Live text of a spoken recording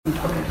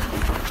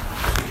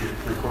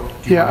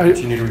Do you want to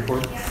continue to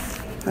record?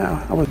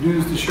 Yeah, I would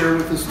news to share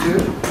with us too.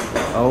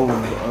 Oh,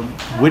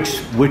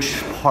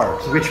 which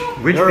part? Which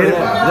bit?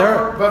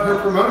 But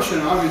her promotion,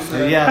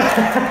 obviously.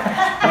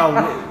 Yeah.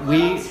 No,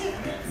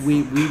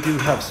 we do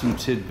have some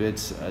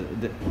tidbits.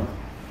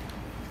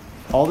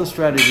 All the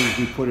strategies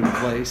we put in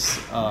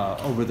place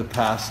over the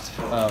past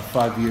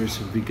 5 years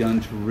have begun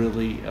to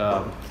really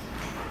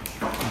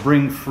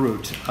bring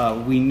fruit.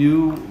 We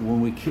knew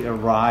when we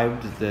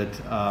arrived that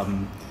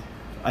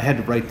I had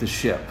to right the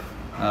ship,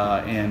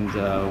 and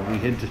we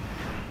had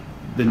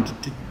been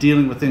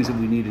dealing with things that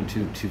we needed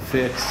to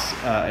fix.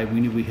 And we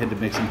knew we had to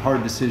make some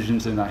hard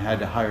decisions, and I had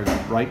to hire the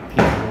right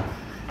people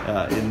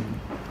in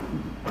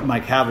my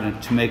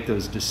cabinet to make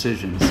those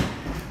decisions.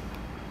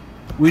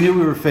 We knew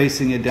we were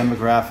facing a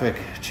demographic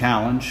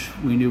challenge.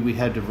 We knew we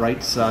had to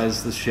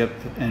right-size the ship,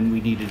 and we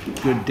needed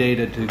good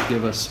data to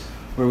give us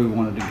where we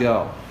wanted to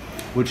go,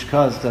 which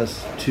caused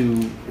us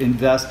to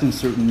invest in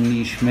certain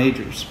niche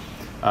majors.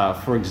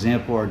 For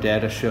example, our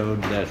data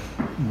showed that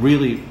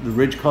really the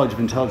Ridge College of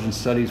Intelligence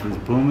Studies was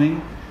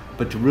booming,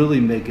 but to really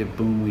make it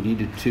boom, we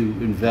needed to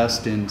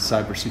invest in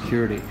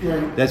cybersecurity.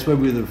 Right. That's why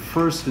we were the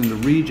first in the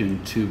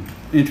region to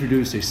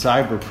introduce a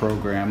cyber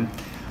program,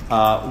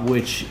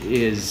 which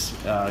is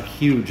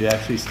huge.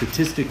 Actually,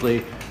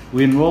 statistically,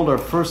 we enrolled our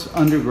first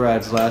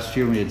undergrads last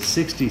year. We had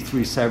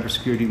 63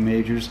 cybersecurity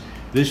majors.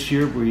 This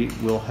year, we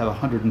will have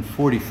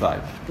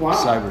 145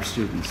 cyber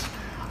students.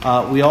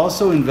 We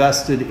also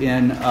invested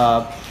in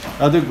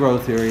other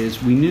growth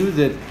areas. We knew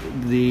that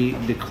the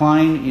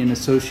decline in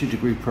associate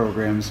degree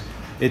programs,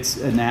 it's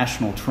a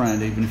national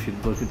trend, even if you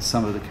look at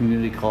some of the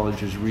community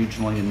colleges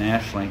regionally and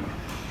nationally,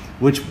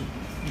 which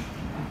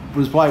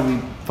was why we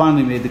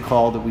finally made the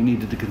call that we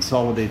needed to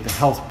consolidate the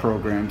health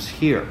programs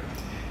here.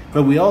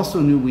 But we also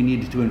knew we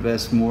needed to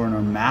invest more in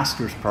our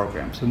master's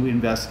programs, and we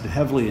invested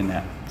heavily in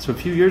that. So a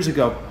few years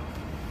ago,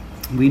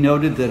 we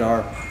noted that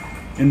our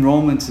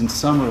enrollments in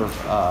summer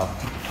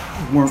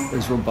weren't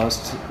as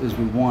robust as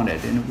we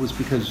wanted, and it was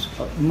because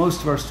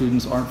most of our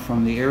students aren't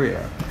from the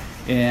area,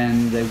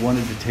 and they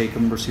wanted to take a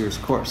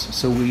Mercyhurst course.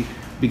 So we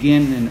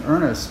began in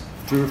earnest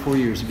 3 or 4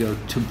 years ago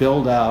to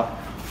build out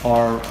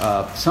our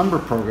summer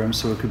program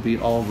so it could be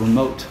all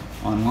remote,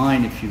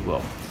 online, if you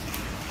will,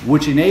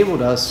 which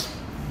enabled us,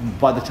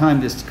 by the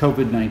time this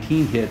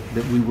COVID-19 hit,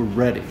 that we were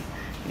ready.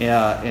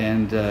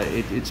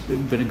 It's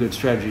been a good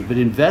strategy. But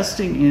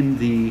investing in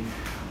the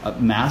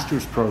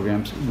master's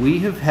programs, we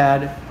have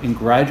had in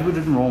graduate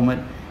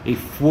enrollment a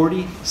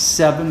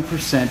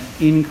 47%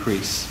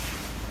 increase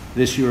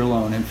this year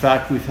alone. In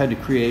fact, we've had to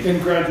create in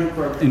graduate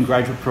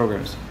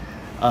programs.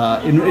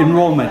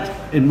 Enrollment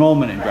in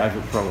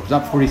graduate programs,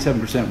 not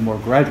 47% more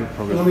graduate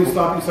programs. Let me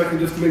stop you a second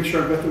just to make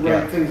sure I've got the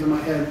right things in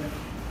my head.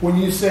 When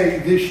you say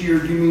this year,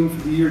 do you mean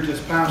for the year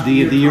just passed? The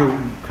year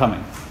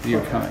coming.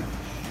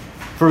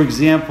 For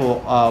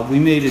example, we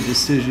made a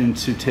decision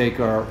to take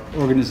our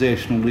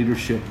organizational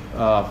leadership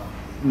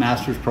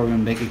master's program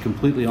and make it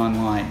completely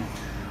online.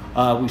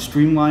 We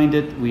streamlined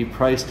it, we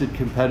priced it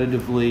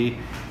competitively,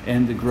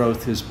 and the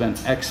growth has been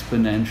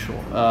exponential.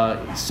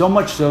 So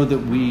much so that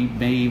we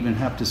may even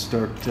have to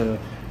start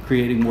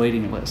creating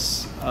waiting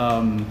lists.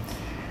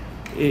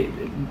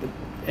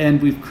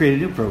 And we've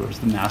created new programs,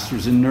 the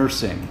Masters in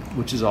Nursing,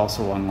 which is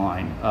also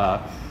online.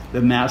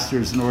 The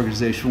Masters in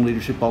Organizational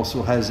Leadership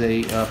also has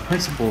a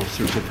principal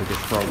certificate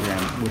program,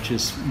 which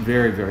is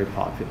very, very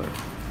popular.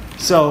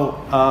 So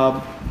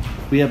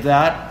we have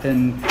that,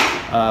 and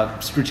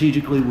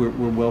strategically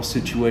we're well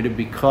situated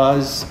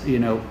because,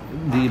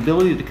 the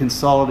ability to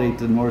consolidate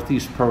the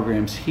Northeast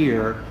programs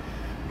here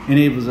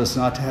enables us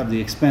not to have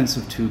the expense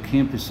of 2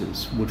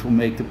 campuses, which will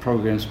make the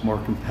programs more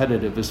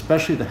competitive,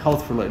 especially the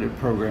health-related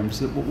programs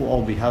that will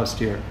all be housed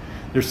here.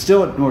 They're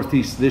still at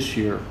Northeast this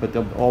year, but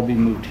they'll all be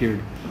moved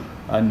here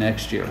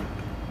next year.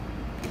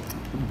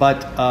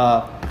 But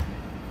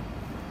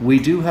we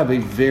do have a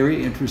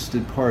very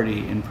interested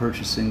party in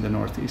purchasing the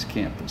Northeast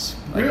campus.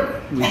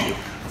 Really? We do.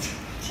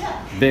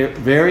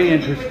 Very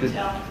interested.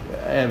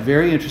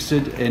 Very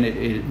interested, and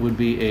it would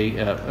be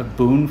a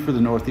boon for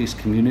the Northeast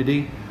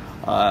community.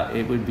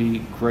 It would be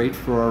great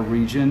for our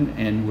region,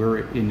 and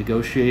we're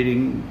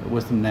negotiating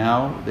with them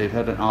now. They've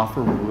had an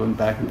offer. We're going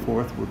back and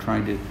forth. We're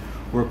trying to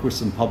work with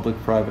some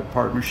public-private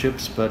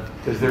partnerships, but...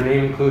 Does their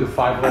name include a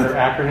 5-letter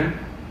acronym?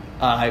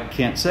 I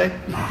can't say.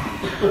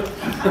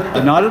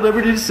 I'm not at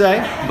liberty to say,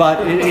 but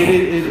I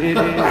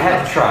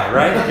had to try,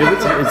 right?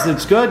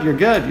 It's good. You're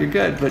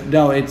good. But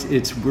no,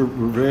 we're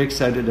very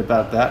excited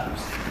about that.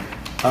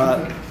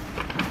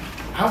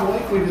 How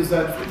likely does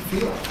that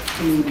feel?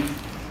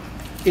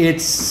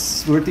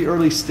 We're at the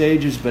early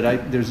stages,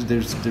 but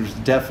there's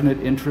definite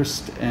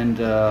interest,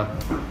 and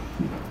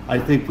I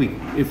think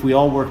if we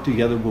all work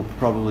together, we'll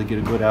probably get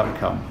a good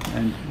outcome.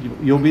 And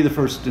you'll be the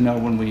first to know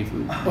when we.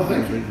 Well,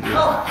 thank you.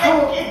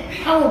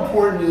 How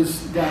important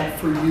is that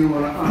for you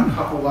on a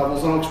couple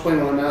levels? And I'll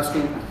explain what I'm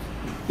asking.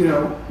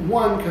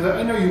 One, because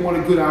I know you want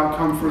a good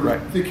outcome for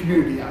the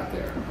community out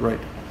there. Right.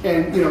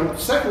 And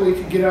secondly,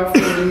 to get out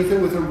from underneath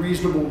it with a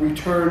reasonable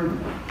return.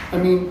 I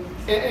mean,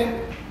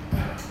 and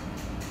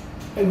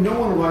And no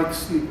one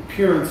likes the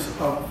appearance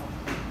of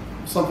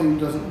something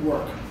that doesn't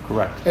work.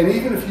 Correct. And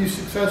even if you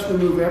successfully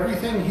move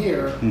everything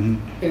here,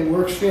 it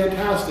works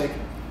fantastic,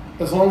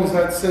 as long as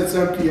that sits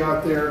empty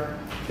out there,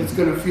 it's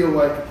going to feel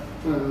like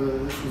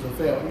this was a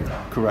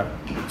failure. Correct.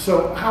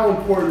 So how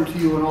important to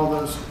you in all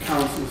those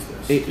counts is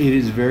this? It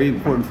is very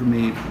important for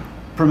me,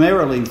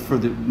 primarily for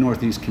the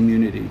Northeast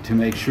community, to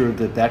make sure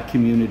that that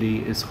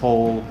community is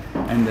whole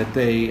and that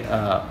they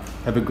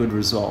have a good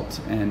result.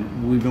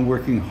 And we've been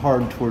working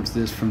hard towards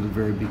this from the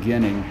very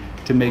beginning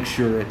to make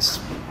sure it's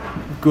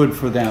good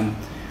for them.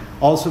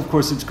 Also, of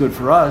course, it's good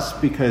for us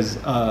because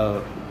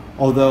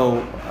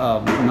although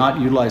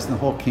not utilizing the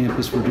whole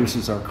campus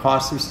reduces our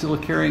costs, there's still a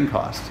carrying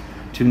cost.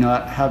 To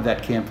not have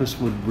that campus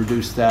would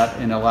reduce that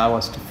and allow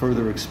us to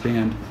further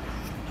expand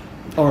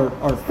our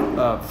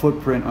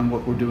footprint on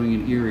what we're doing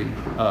in Erie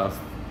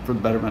for the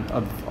betterment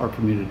of our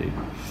community.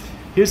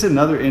 Here's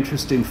another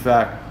interesting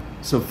fact.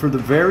 So for the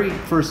very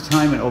first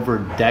time in over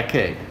a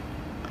decade,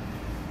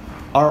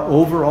 our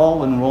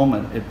overall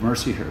enrollment at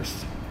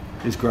Mercyhurst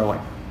is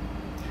growing.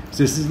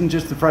 So this isn't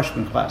just the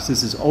freshman class.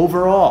 This is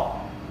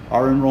overall,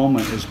 our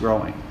enrollment is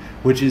growing,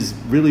 which is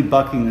really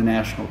bucking the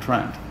national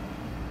trend.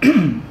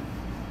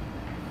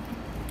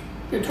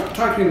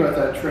 Talking about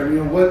that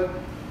trend, what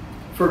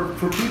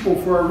for people,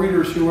 for our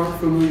readers who aren't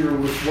familiar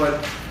with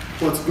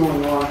what's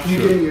going on, can you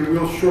give me a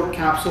real short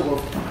capsule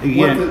of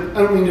what I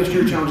don't mean just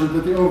your challenges,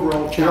 but the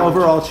overall challenge? The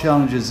overall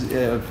challenge is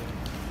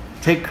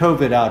take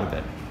COVID out of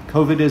it.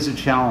 COVID is a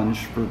challenge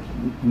for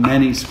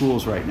many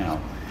schools right now.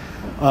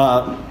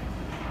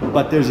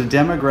 But there's a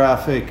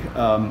demographic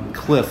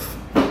cliff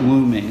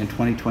looming in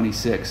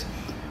 2026.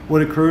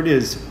 What occurred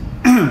is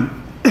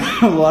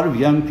a lot of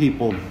young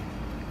people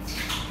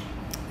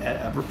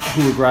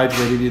who were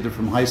graduated either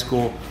from high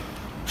school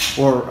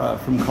or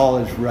from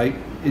college right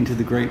into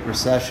the Great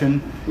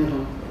Recession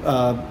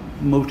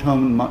moved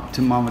home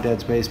to mom and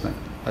dad's basement.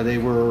 They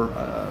were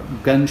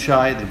gun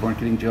shy, they weren't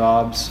getting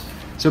jobs.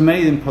 So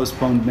many of them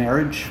postponed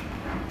marriage.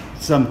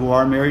 Some who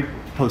are married,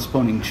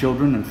 postponing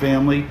children and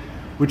family,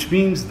 which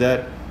means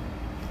that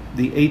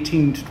the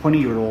 18 to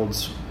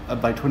 20-year-olds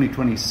by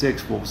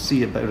 2026 will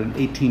see about an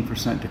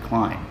 18%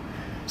 decline.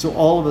 So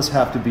all of us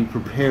have to be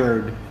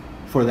prepared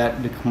for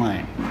that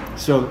decline.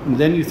 So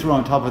then you throw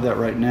on top of that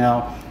right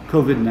now,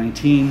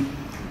 COVID-19,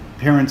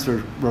 parents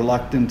are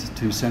reluctant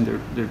to send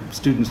their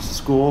students to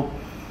school,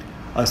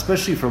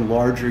 especially for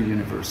larger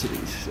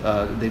universities.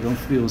 They don't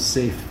feel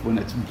safe when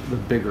it's a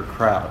bigger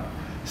crowd.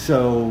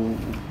 So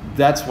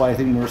that's why I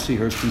think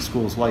Mercyhurst and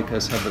schools like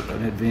us have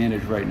an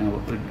advantage right now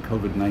with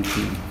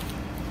COVID-19.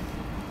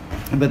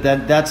 But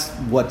that's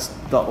what's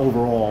the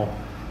overall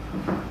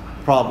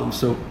problem.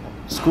 So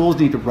schools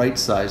need to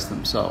right-size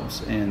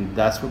themselves, and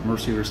that's what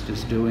Mercyhurst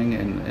is doing,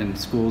 and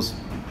schools,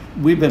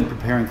 we've been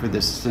preparing for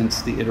this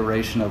since the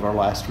iteration of our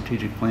last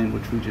strategic plan,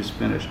 which we just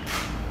finished.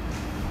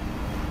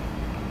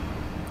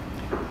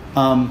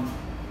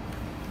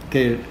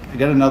 Okay, I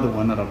got another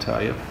one that I'll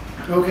tell you.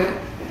 Okay.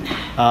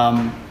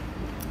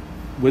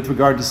 With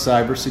regard to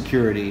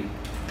cybersecurity,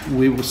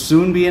 we will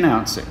soon be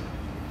announcing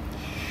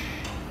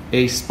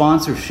a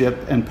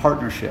sponsorship and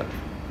partnership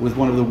with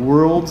one of the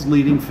world's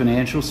leading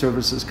financial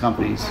services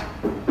companies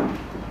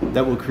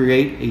that will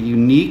create a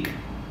unique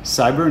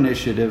cyber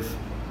initiative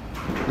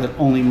that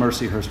only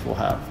Mercyhurst will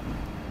have.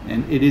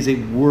 And it is a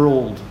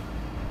world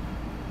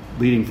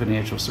leading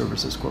financial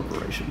services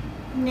corporation.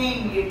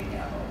 Name you'd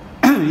know.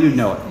 You'd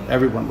know it.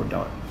 Everyone would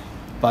know it.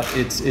 But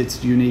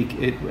it's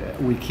unique.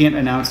 We can't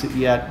announce it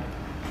yet,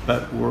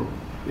 but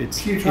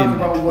it's Can you talk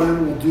imminent. about what it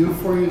will do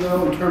for you,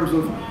 though, in terms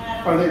of,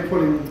 are they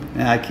putting...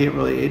 I can't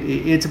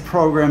really. It's a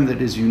program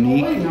that is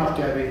unique. Wait, not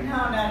Debbie.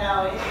 No.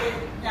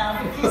 No,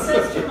 if he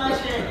says too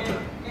much,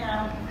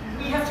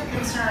 we have to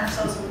concern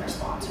ourselves with our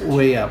sponsors.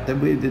 Way up.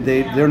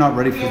 They're not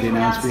ready for the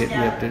announcement. We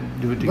have to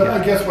do it together.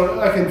 But I guess what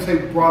I can say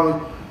broadly,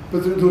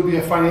 but there would be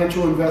a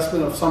financial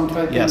investment of some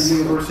type Yes. in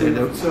university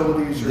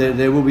facilities.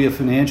 There will be a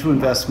financial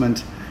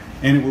investment,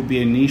 and it will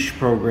be a niche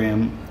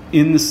program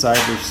in the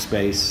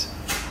cyberspace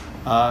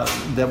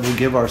that will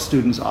give our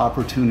students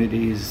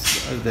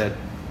opportunities that,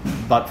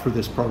 but for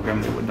this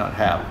program, they would not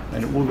have.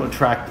 And it will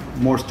attract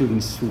more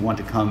students who want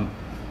to come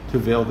to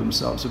avail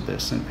themselves of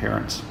this, and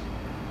parents.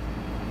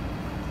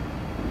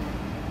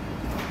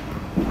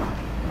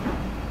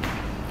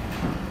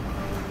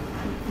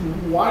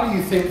 Why do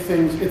you think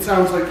things, it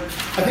sounds like,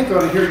 I think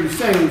what I hear you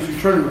saying is you're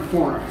turning the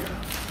corner here.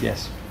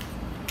 Yes.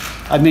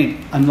 I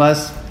mean,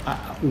 unless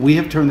we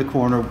have turned the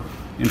corner,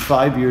 in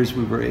 5 years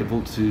we were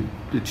able to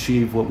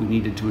achieve what we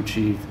needed to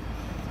achieve.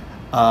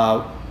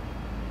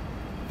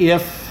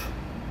 If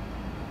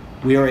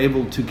we are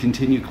able to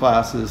continue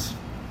classes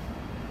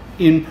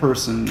in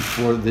person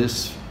for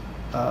this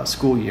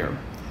school year,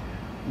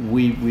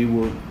 we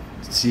will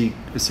see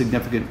a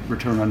significant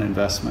return on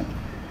investment,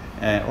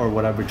 or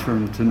what I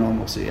return to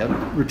normalcy. A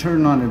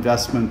return on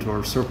investment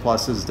or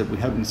surpluses that we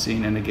haven't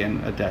seen in,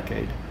 again, a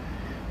decade.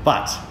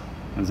 But,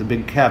 there's a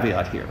big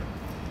caveat here.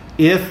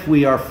 If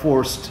we are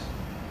forced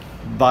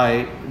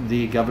by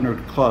the governor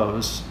to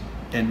close,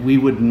 and we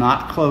would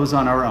not close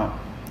on our own,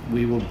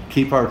 We will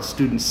keep our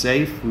students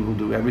safe. We will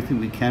do everything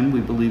we can.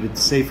 We believe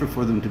it's safer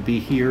for them to be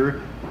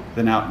here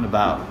than out and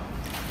about.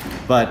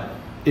 But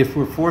if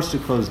we're forced to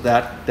close,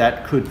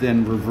 that could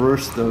then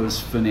reverse those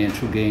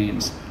financial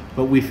gains.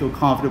 But we feel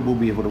confident we'll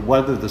be able to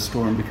weather the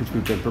storm because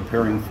we've been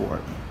preparing for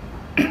it.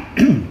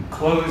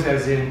 Close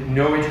as in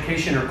no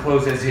education, or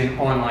close as in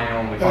online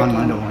only?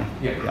 Online only.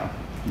 Yeah.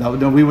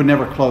 No, we would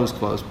never close,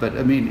 but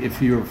I mean,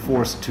 if you're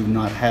forced to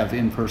not have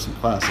in-person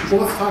classes.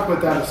 Well, let's talk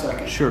about that a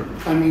second. Sure.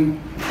 I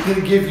mean, did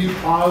it give you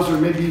pause or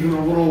maybe even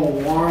a little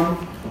alarm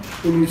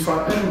when you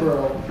saw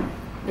Edinburgh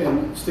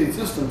and state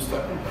systems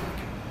stepping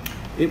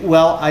back?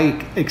 Well,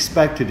 I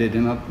expected it,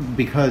 and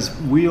because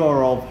we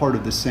are all part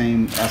of the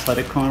same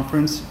athletic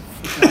conference,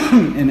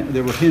 and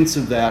there were hints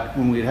of that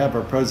when we'd have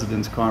our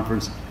president's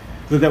conference,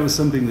 that was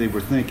something they were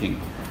thinking.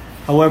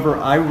 However,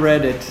 I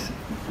read it,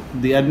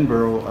 the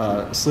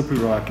Edinburgh Slippery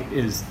Rock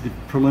is the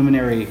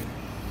preliminary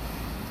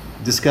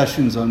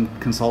discussions on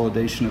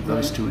consolidation of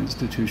those two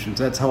institutions.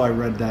 That's how I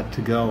read that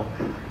to go.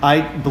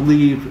 I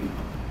believe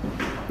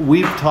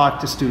we've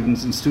talked to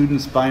students, and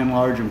students by and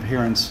large and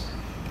parents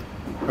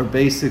are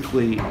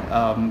basically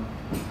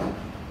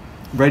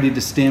ready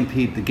to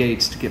stampede the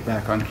gates to get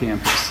back on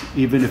campus,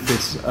 even if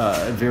it's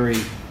a very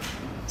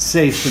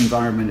safe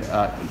environment.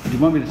 Do you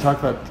want me to talk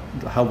about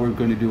how we're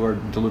going to do our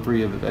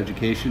delivery of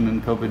education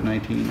in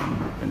COVID-19?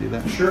 Can I do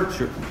that?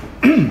 Sure.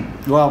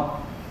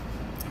 Well,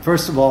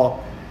 first of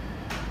all,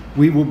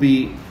 we will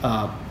be,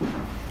 let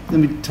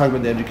me talk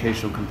about the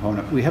educational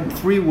component. We have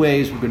 3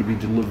 ways we're going to be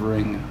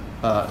delivering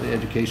the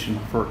education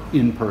for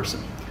in-person.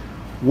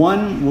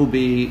 One will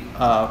be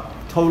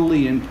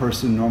totally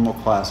in-person normal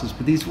classes,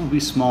 but these will be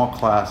small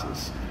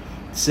classes,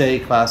 say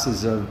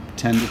classes of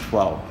 10 to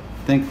 12.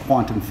 Think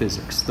quantum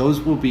physics.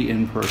 Those will be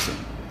in person.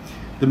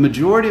 The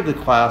majority of the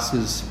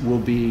classes will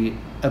be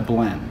a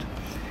blend.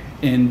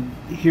 And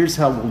here's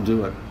how we'll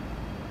do it.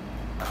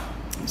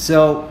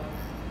 So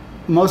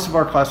most of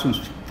our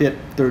classrooms fit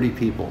 30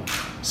 people.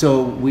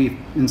 So we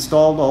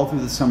installed all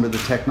through the summer the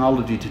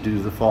technology to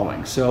do the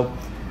following. So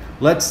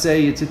let's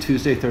say it's a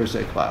Tuesday,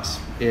 Thursday class.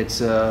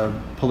 It's a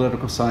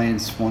political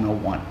science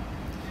 101.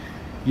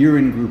 You're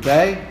in group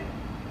A,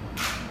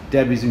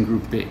 Debbie's in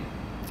group B.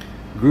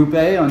 Group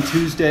A on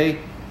Tuesday,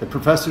 the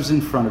professor's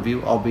in front of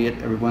you, albeit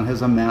everyone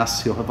has a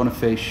mask, he'll have on a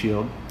face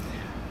shield.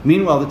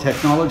 Meanwhile, the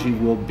technology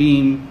will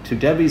beam to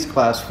Debbie's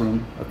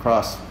classroom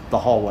across the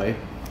hallway,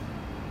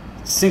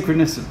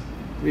 synchronous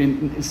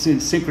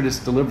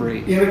delivery.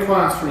 In a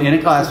classroom. In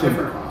a classroom. Just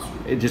a different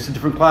classroom. Just a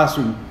different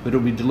classroom, but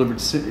it'll be delivered,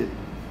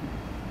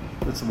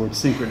 what's the word,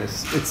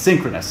 synchronous. It's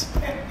synchronous.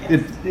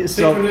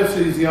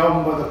 Synchronicity is the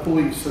album by the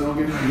Police, so don't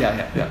get me.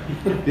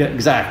 Yeah,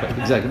 exactly.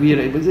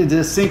 It's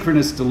a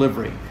synchronous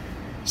delivery.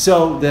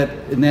 So that,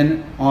 and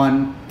then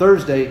on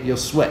Thursday, you'll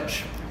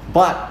switch.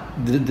 But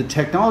the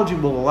technology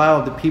will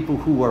allow the people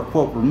who are,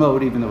 quote,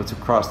 remote, even though it's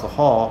across the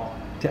hall,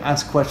 to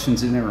ask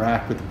questions and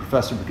interact with the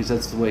professor, because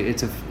that's the way,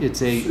 it's a.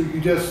 So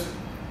you just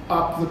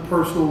up the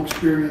personal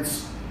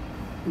experience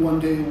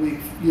one day a week,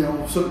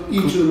 so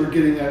each of them are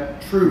getting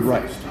that true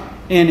face time.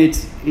 And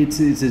it's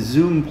a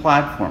Zoom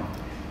platform.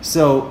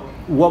 So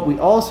what we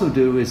also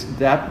do is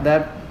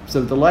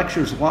so the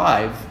lecture's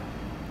live,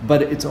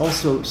 but it's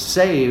also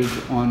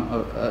saved on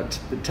a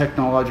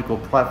technological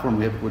platform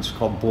we have, which is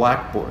called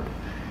Blackboard.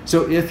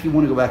 So if you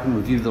want to go back and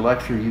review the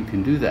lecture, you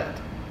can do that.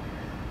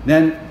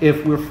 Then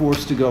if we're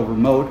forced to go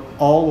remote,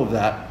 all of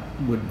that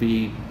would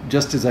be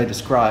just as I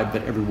described,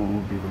 but everyone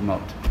would be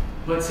remote.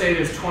 Let's say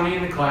there's 20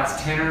 in the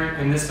class, 10 are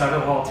in this side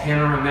of the hall, 10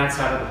 are on that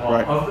side of the hall.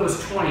 Right. Of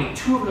those 20,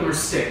 2 of them are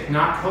sick,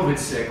 not COVID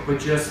sick, but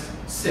just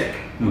sick,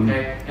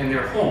 okay? And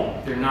they're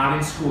home, they're not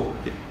in school.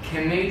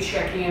 Can they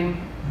check in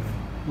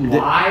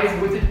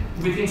live with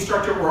the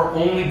instructor, or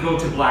only go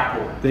to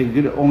Blackboard? They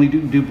could only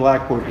do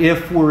Blackboard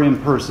if we're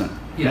in person.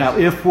 Yes. Now,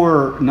 if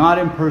we're not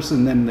in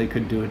person, then they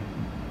could do it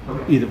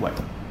either way.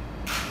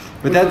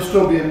 But there'll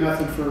still be a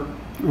method for...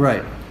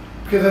 Right.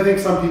 Because I think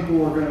some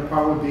people are going to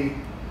probably be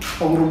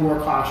a little more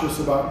cautious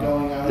about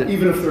going out,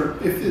 even if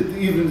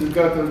they've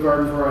got their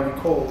gardens already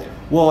cold.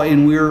 Well,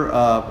 and we're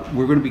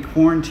going to be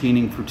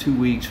quarantining for 2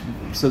 weeks,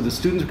 so the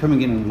students are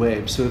coming in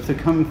waves. So if they're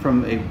coming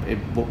from a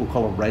what we'll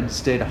call a red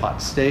state, a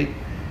hot state,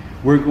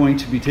 we're going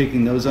to be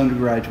taking those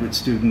undergraduate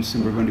students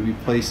and we're going to be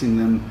placing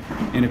them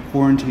in a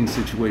quarantine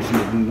situation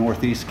at the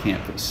Northeast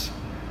campus.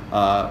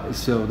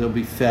 So they'll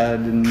be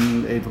fed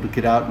and able to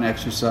get out and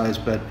exercise,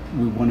 but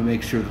we want to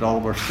make sure that all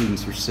of our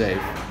students are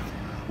safe.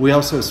 We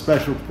also have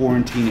special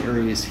quarantine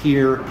areas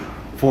here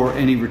for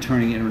any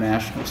returning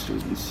international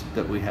students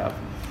that we have.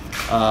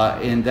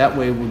 And that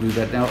way we'll do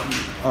that. Now,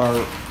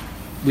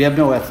 we have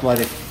no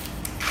athletic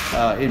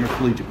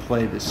intercollegiate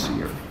play this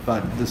year,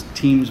 but the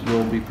teams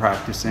will be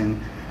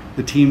practicing.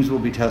 The teams will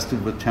be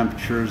tested with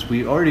temperatures.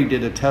 We already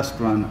did a test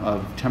run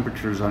of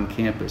temperatures on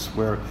campus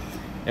where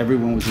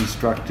everyone was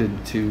instructed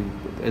to,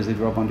 as they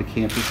drove onto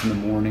campus in the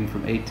morning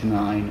from 8 to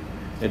 9,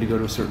 they had to go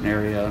to a certain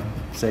area,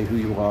 say who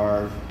you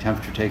are,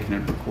 temperature taken,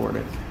 and record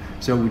it.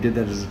 So we did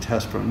that as a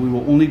test run. We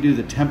will only do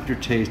the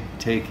temperature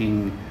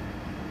taking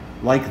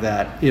like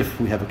that if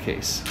we have a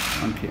case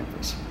on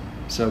campus.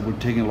 So we're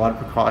taking a lot of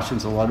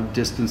precautions, a lot of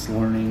distance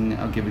learning.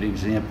 I'll give you an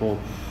example.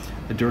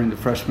 During the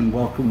freshman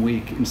welcome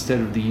week,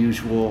 instead of the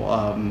usual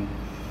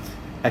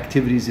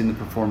activities in the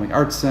Performing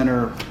Arts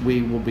Center,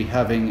 we will be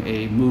having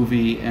a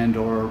movie and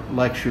or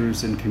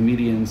lectures and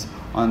comedians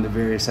on the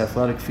various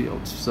athletic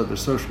fields. So they're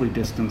socially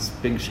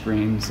distanced, big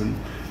screens, and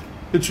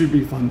it should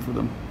be fun for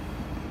them.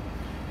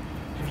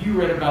 Have you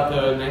read about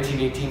the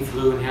 1918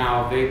 flu and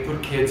how they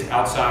put kids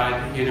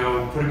outside, you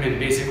know, put them in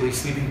basically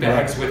sleeping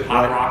bags with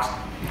hot rocks?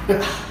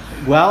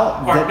 Well,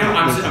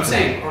 I'm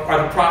saying,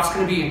 are the profs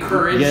going to be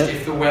encouraged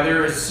if the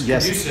weather is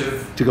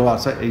conducive to go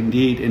outside?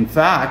 Indeed. In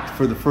fact,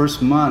 for the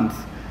first month,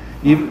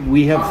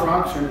 we have hot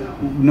rocks or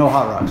no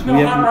hot rocks.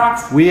 No hot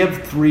rocks. We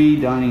have 3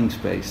 dining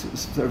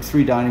spaces, or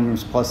 3 dining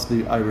rooms plus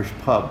the Irish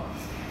pub.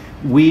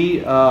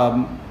 We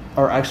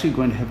are actually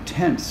going to have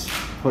tents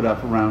put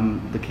up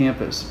around the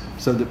campus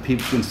so that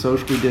people can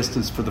socially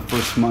distance for the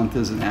first month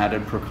as an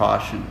added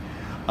precaution.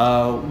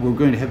 We're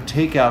going to have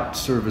takeout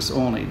service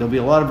only. There'll be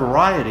a lot of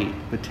variety,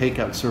 but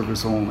takeout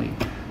service only.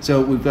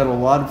 So we've got a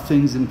lot of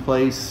things in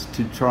place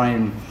to try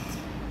and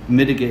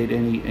mitigate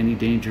any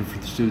danger for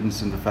the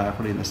students and the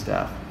faculty and the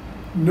staff.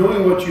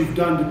 Knowing what you've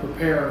done to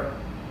prepare,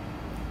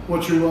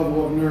 what's your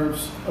level of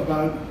nerves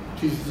about,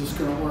 Jesus, is this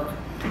going to work?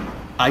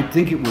 I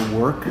think it will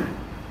work,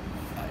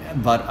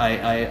 but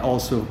I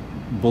also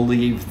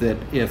believe that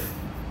if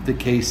the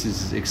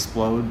cases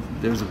explode,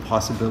 there's a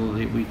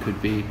possibility we could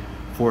be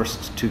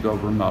forced to go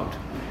remote.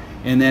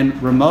 And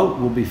then remote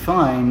will be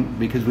fine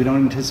because we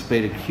don't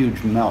anticipate a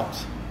huge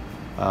melt.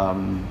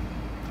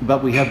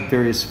 But we have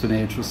various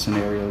financial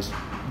scenarios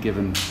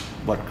given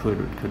what could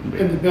or couldn't be.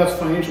 And the best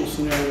financial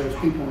scenario is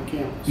people on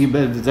campus. You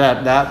bet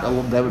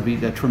that would be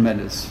a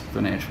tremendous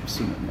financial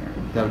scenario.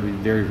 That would be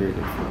very, very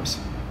good for us.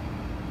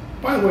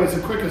 By the way, as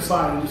a quick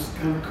aside, it just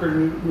kind of occurred to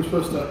me, we're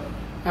supposed to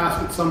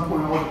ask at some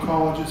point all the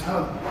colleges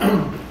how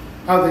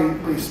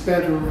they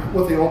spent or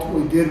what they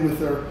ultimately did with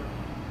their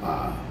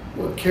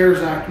what CARES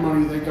Act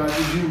money they got.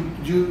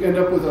 Did you end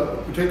up with a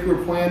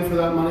particular plan for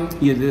that money?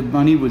 Yeah, the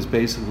money was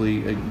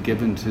basically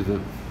given to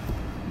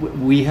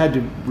we had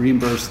to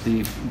reimburse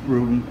the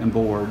room and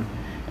board,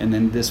 and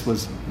then this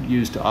was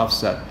used to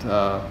offset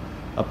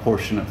a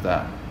portion of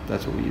that.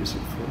 That's what we used it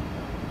for.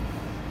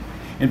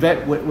 In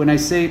fact, when I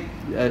say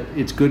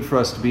it's good for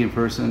us to be in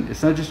person,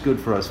 it's not just good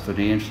for us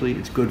financially,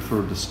 it's good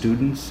for the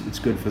students, it's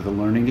good for the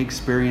learning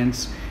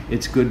experience,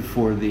 it's good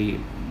for the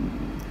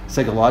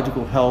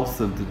psychological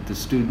health of the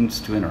students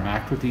to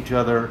interact with each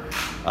other.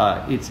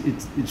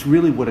 It's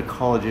really what a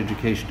college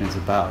education is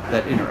about,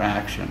 that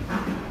interaction.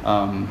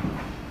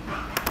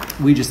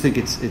 We just think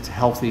it's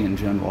healthy in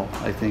general.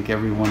 I think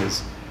everyone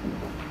is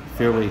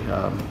fairly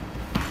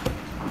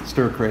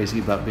stir crazy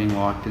about being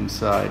locked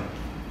inside.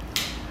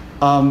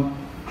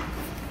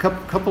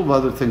 Couple of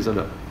other things on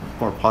a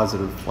more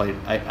positive light.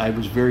 I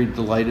was very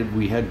delighted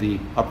we had the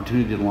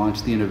opportunity to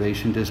launch the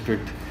Innovation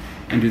District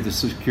and do the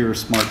Secure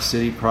Smart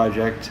City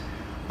project.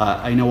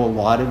 I know a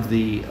lot of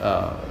the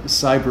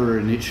cyber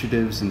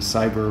initiatives and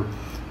cyber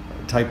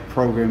type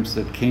programs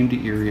that came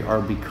to Erie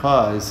are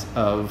because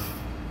of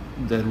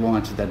the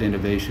launch of that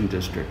Innovation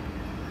District.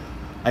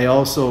 I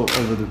also,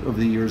 over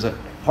the years,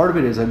 part of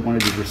it is I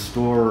wanted to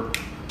restore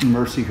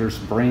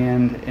Mercyhurst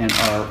brand and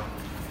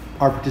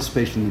our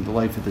participation in the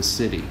life of the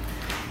city.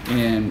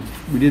 And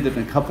we did that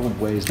in a couple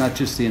of ways, not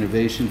just the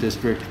Innovation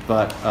District,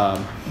 but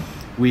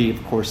we,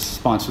 of course,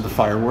 sponsor the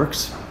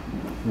fireworks,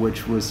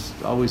 which was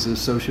always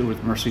associated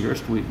with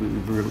Mercyhurst. We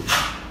really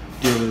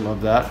dearly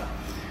love that.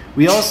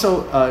 We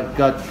also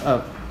got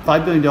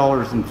 $5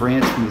 billion in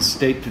grants from the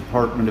State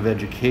Department of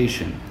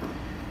Education.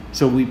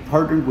 So we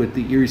partnered with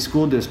the Erie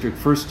School District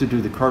first to do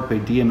the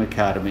Carpe Diem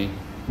Academy,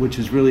 which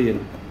is really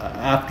an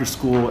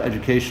after-school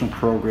educational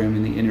program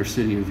in the inner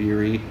city of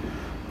Erie,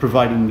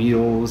 providing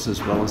meals as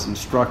well as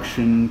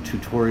instruction,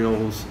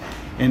 tutorials.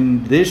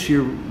 And this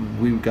year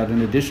we got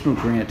an additional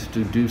grant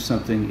to do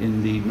something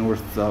in the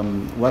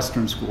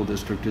Northwestern School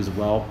District as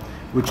well,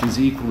 which is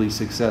equally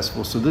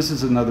successful. So this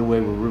is another way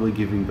we're really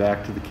giving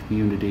back to the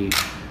community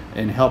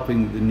and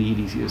helping the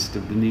neediest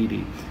of the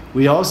needy.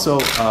 We also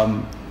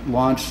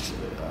launched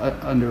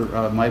under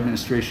my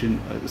administration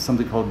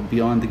something called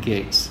Beyond the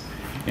Gates.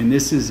 And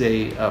this is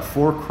a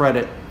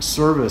 4-credit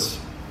service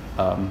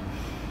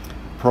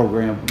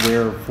program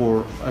where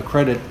for a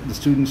credit, the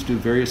students do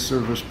various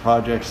service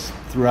projects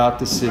throughout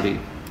the city.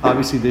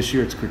 Obviously this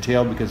year it's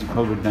curtailed because of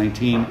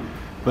COVID-19,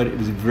 but it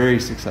was very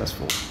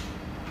successful.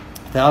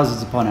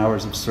 Thousands upon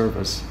hours of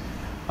service.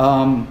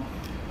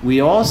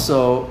 We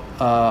also,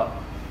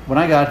 when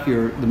I got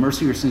here, the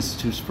Mercyhurst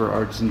Institutes for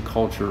Arts and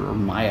Culture, or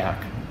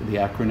MIAC, the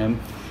acronym,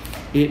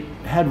 it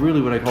had really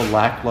what I call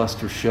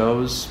lackluster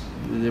shows.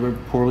 They were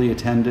poorly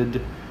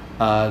attended.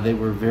 They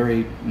were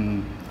very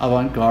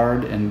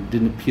avant-garde and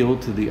didn't appeal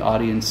to the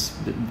audience,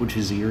 which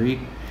is Erie.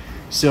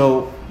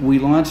 So we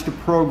launched a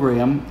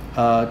program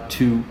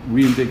to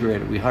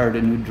reinvigorate it. We hired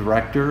a new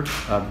director,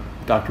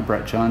 Dr.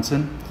 Brett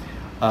Johnson.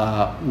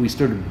 We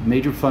started a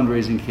major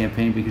fundraising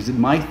campaign because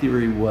my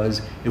theory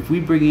was if we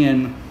bring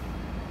in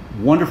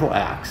wonderful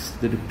acts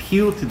that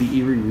appeal to the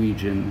Erie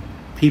region,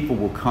 people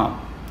will come.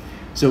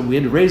 So we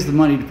had to raise the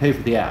money to pay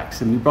for the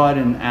acts, and we brought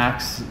in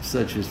acts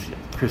such as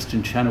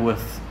Kristen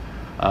Chenoweth,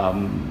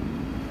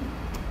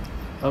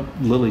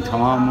 Lily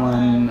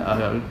Tomlin,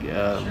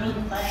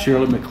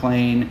 Shirley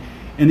MacLaine,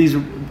 and these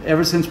are,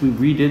 ever since we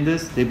redid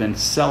this, they've been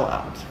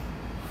sellout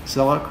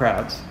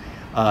crowds.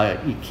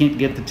 You can't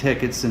get the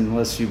tickets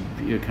unless you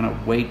kind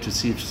of wait to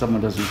see if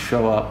someone doesn't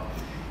show up.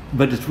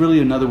 But it's really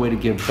another way to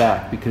give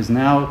back, because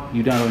now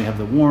you not only have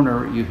the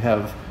Warner, you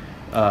have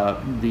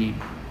the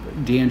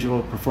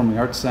D'Angelo Performing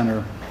Arts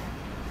Center,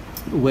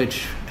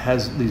 which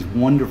has these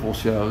wonderful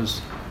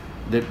shows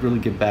that really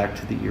give back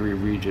to the Erie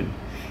region.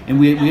 And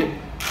we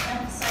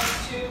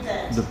emphasize too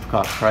that the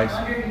cost price.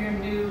 under your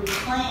new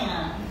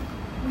plan,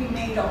 we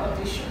made all of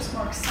these shows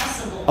more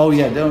accessible. Oh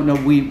yeah, no,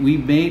 we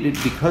made it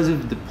because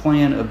of the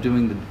plan of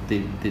doing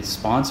the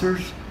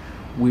sponsors.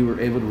 We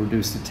were able to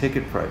reduce the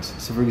ticket price.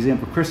 So, for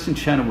example, Kristen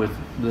Chenoweth,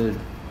 the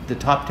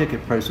top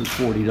ticket price was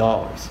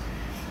 $40.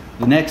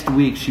 The next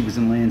week, she was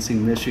in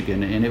Lansing,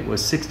 Michigan, and it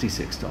was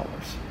 $66,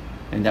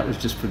 and that was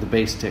just for the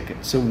base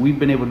ticket. So we've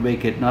been able to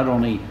make it not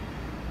only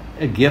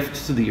a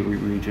gift to the Erie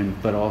region,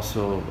 but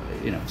also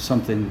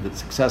something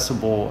that's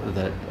accessible,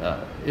 that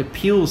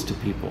appeals to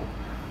people.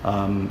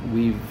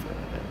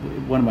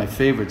 One of my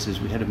favorites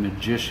is we had a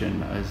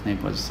magician. His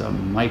name was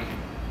Mike.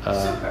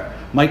 Super.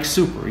 Mike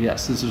Super,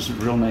 yes, this is his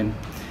real name.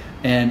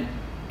 And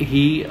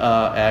he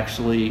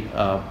actually,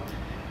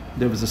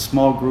 there was a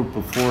small group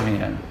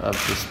beforehand of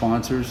the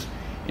sponsors,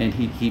 and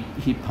he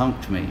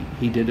punked me.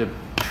 He did a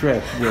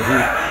trick where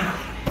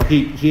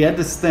he had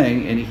this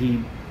thing, and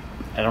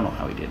I don't know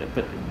how he did it,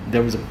 but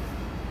there was a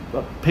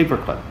paper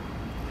clip,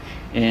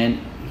 and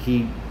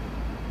he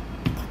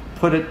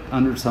put it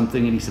under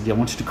something, and he said, I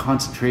want you to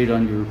concentrate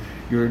on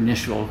your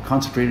initial,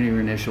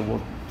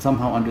 well,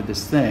 somehow under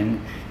this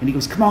thing, and he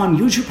goes, come on,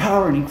 use your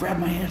power, and he grabbed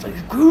my hand, like,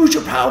 use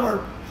your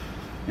power,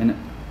 and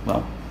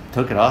well,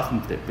 took it off,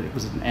 but it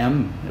was an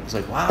M. It was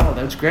like, wow,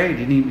 that's great,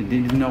 he didn't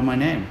even know my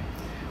name.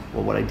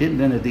 Well, what I did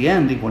then at the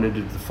end, he wanted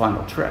to do the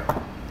final trick,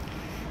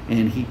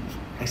 and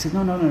I said,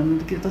 no,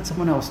 let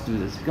someone else do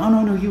this. He goes,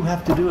 no, you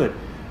have to do it.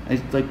 I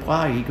was like,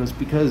 why? He goes,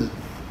 because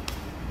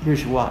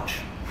here's your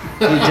watch.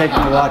 He take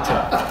my watch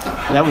off.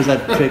 That was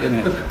that trick in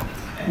it.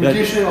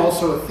 Magician,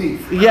 also a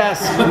thief.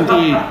 Yes,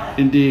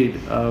 indeed.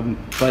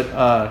 But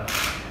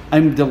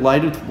I'm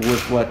delighted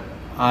with what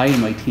I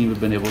and my team have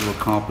been able to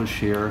accomplish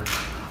here.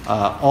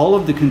 All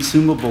of the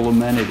consumable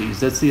amenities,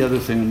 that's the other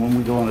thing when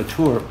we go on a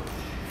tour.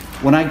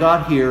 When I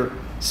got here,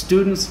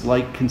 students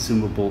like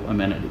consumable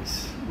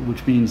amenities,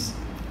 which means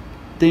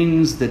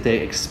things that they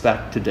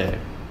expect today.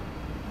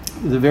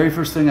 The very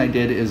first thing I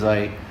did is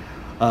I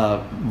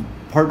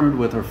partnered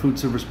with our food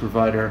service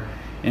provider,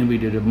 and we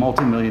did a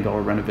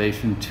multi-million-dollar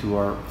renovation to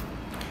our,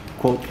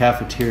 quote,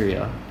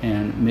 cafeteria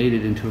and made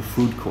it into a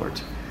food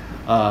court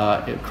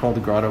called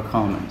the Grotto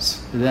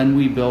Commons. Then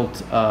we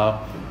built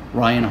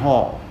Ryan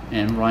Hall,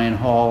 and Ryan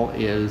Hall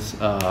is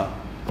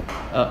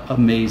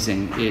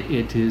amazing.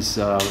 It is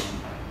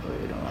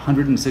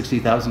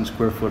 160,000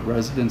 square foot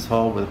residence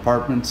hall with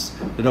apartments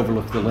that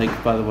overlook the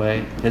lake, by the way.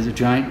 It has a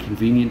giant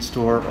convenience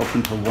store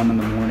open till 1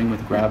 a.m.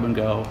 with grab and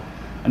go.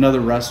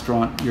 Another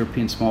restaurant,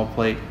 European small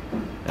plate,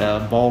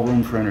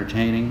 ballroom for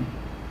entertaining.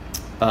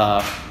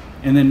 And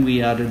then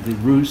we added the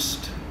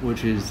Roost,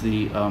 which is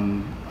the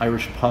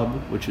Irish pub,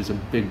 which is a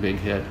big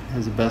hit. It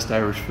has the best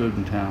Irish food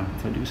in town,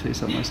 if I do say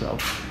so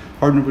myself.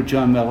 Partnered with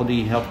John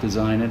Melody, he helped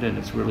design it, and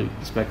it's really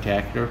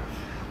spectacular.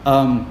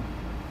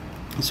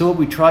 So what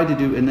we tried to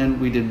do, and then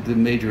we did the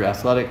major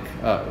athletic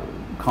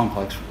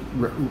complex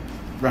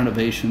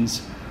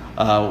renovations.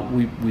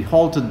 We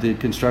halted the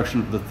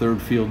construction of the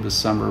third field this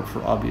summer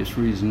for obvious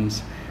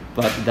reasons,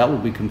 but that will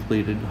be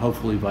completed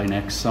hopefully by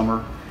next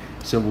summer.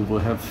 So we will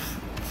have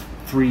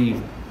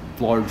 3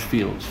 large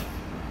fields.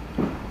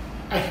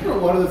 I hear a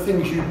lot of the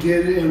things you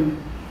did,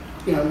 and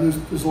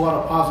there's a lot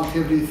of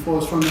positivity that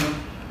flows from them.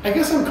 I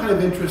guess I'm kind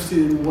of interested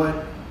in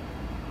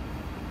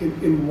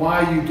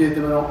why you did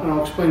them, and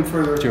I'll explain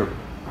further. Sure.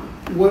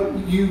 What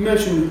you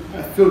mentioned,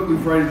 I feel like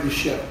we've righted the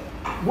ship.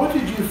 What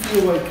did you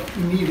feel like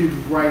needed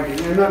righting?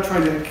 I'm not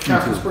trying to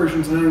cast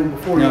aspersions on anyone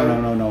before you.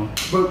 No.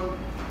 But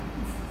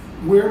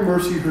where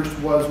Mercyhurst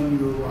was when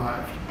you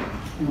arrived,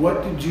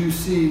 what did you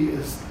see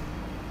as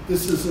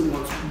this isn't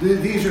what's?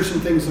 These are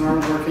some things that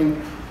aren't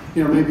working.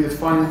 Maybe it's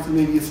finance,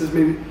 maybe it says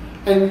maybe.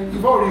 And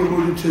you've already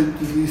alluded to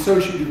the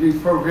associate degree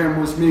program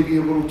was maybe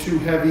a little too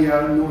heavy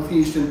out in the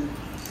Northeast.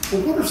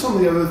 But what are some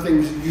of the other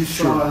things that you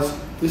saw as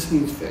this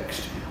needs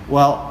fixed?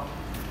 Well,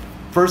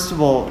 first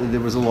of all,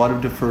 there was a lot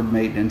of deferred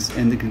maintenance,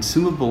 and the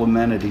consumable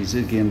amenities,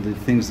 again, the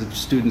things that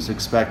students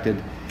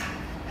expected,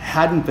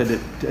 hadn't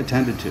been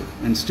attended to.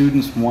 And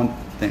students want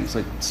things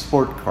like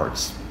sport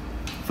carts,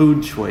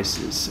 food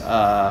choices,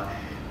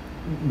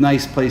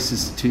 nice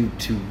places to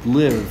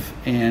live,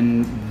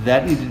 and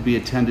that needed to be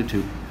attended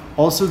to.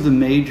 Also, the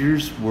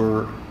majors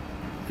were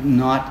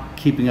not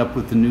keeping up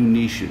with the new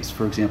niches.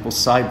 For example,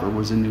 cyber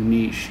was a new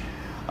niche.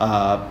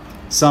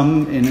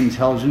 Some in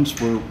intelligence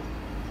were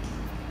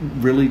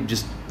really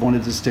just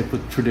wanted to stick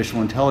with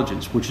traditional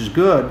intelligence, which is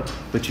good,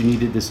 but you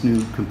needed this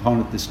new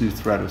component, this new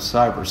threat of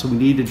cyber. So we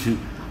needed to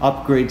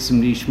upgrade some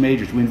niche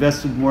majors. We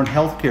invested more in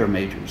healthcare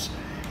majors.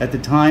 At the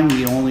time,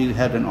 we only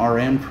had an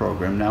RN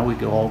program. Now we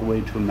go all the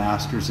way to a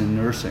master's in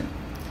nursing.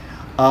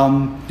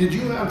 Did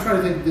you, I'm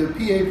trying to think, the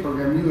PA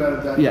program, you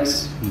added that?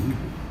 Yes. Mm-hmm.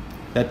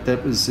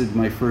 That was in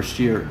my first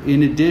year.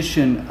 In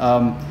addition,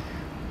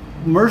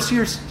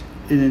 Mercyhurst,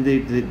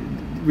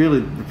 really,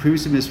 the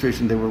previous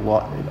administration,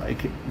 I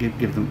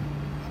give them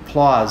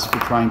applause for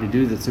trying to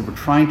do this. They were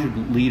trying to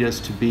lead us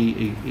to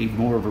be a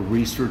more of a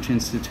research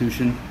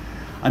institution.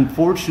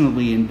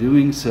 Unfortunately, in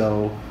doing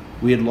so,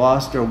 we had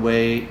lost our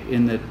way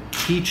in that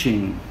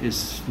teaching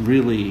is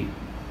really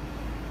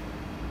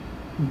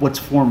what's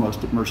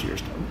foremost at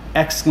Mercyhurst.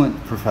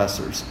 Excellent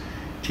professors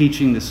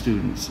teaching the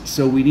students.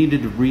 So we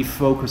needed to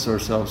refocus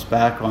ourselves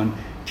back on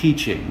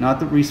teaching. Not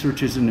that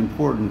research isn't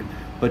important,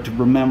 but to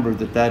remember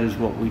that that is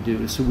what we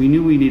do. So we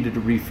knew we needed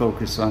to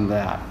refocus on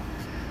that.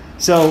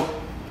 So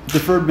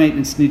deferred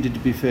maintenance needed to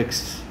be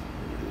fixed.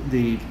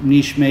 The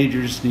niche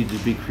majors needed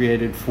to be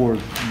created for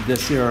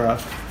this era.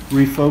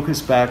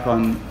 Refocus back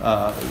on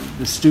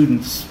the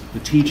students, the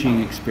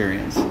teaching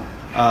experience,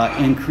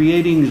 and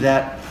creating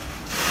that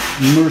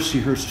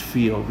Mercyhurst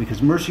feel,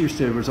 because Mercyhurst,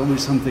 there was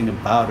always something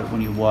about it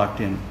when you walked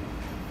in.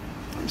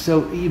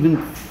 So even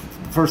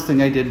the first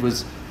thing I did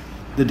was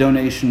the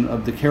donation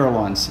of the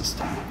Carillon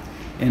system,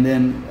 and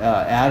then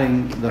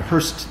adding the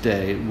Hurst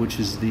Day, which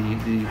is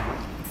the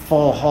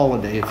fall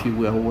holiday, if you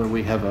will, where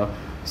we have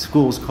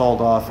schools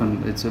called off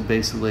and it's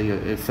basically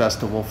a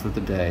festival for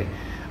the day.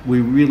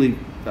 We really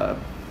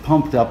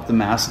pumped up the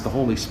Mass of the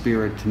Holy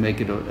Spirit to make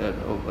it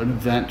an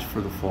event for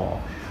the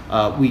fall.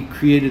 We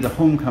created a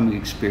homecoming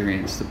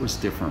experience that was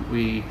different.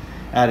 We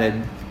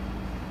added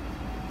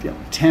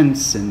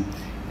tents, and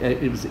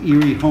it was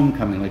Erie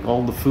homecoming. Like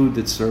all the food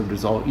that's served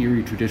is all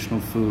Erie traditional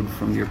food,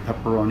 from your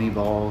pepperoni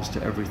balls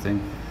to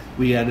everything.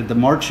 We added the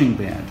marching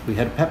band. We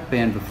had a pep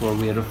band before.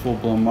 We had a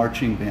full-blown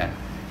marching band.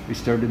 We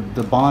started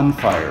the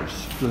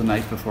bonfires for the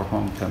night before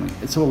homecoming.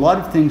 And so a lot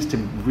of things to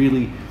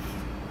really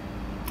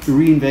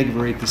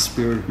reinvigorate the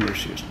spirit of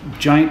Mercyhurst.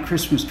 Giant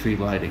Christmas tree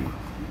lighting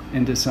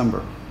in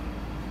December.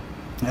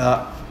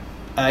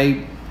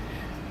 I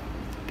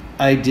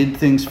did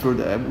things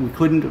we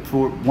couldn't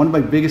afford. One of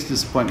my biggest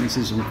disappointments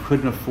is we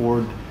couldn't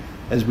afford,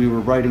 as we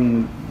were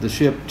righting the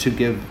ship, to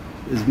give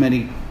as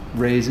many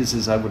raises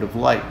as I would have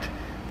liked.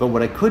 But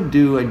what I could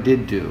do, I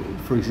did do.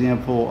 For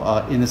example,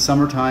 in the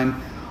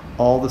summertime,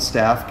 all the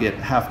staff get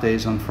half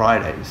days on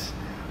Fridays.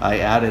 I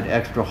added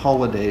extra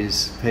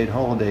holidays, paid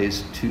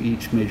holidays, to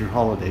each major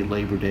holiday: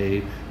 Labor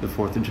Day, the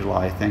 4th of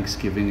July,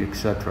 Thanksgiving,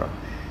 etc.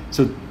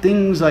 So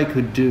things I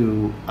could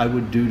do, I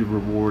would do to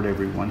reward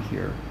everyone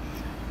here.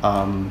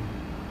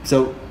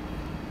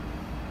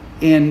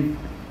 And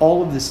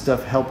all of this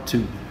stuff helped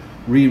to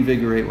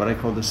reinvigorate what I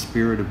call the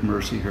spirit of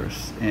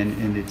Mercyhurst,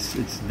 and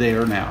it's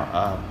there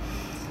now.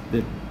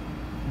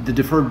 The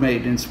deferred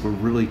maintenance we're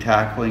really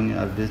tackling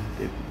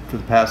for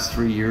the past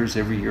 3 years.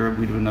 Every year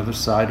we do another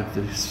side of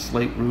the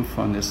slate roof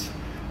on this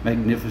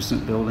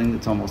magnificent building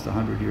that's almost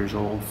 100 years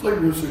old. Slate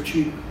roofs are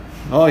cheap.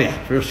 Oh yeah,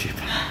 real cheap.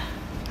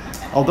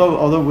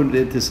 Although when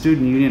the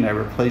student union, I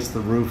replaced the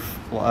roof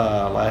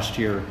last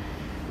year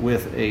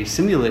with a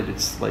simulated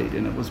slate,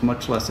 and it was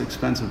much less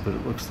expensive, but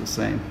it looks the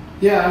same.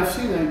 Yeah, I've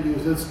seen that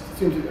used. That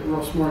seems like a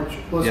real smart,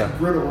 less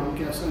brittle, I'm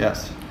guessing.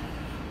 Yes.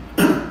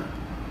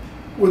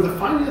 Were the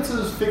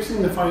finances,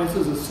 fixing the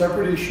finances, a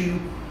separate issue,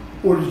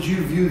 or did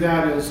you view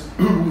that as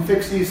we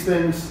fix these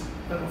things?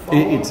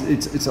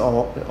 It's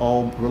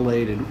all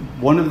related.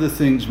 One of the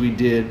things we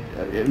did,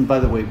 and by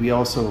the way, we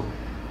also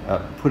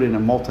put in a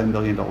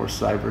multi-million-dollar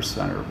cyber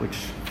center, which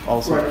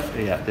also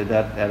did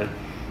that added.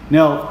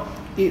 Now,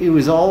 it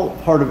was all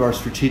part of our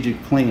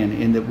strategic plan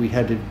in that we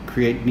had to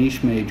create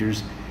niche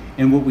majors,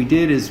 and what we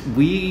did is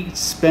we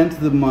spent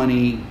the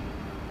money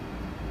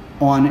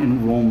on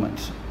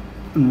enrollment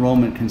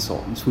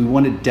consultants. We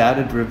wanted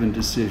data-driven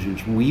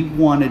decisions. We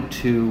wanted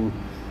to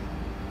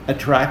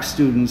attract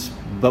students,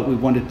 but we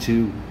wanted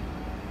to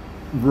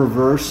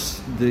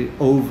reverse the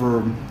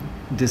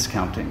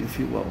over-discounting, if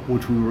you will,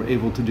 which we were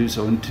able to do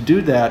so. And to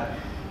do that,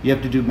 you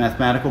have to do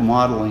mathematical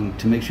modeling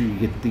to make sure you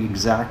get the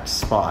exact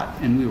spot,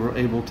 and we were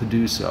able to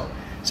do so.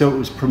 So it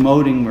was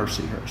promoting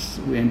Mercyhurst,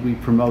 and we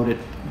promote it.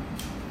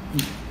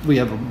 We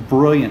have a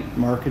brilliant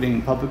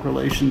marketing, public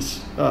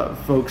relations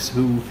folks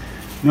who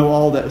know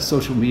all the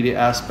social media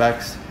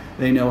aspects.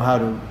 They know how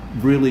to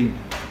really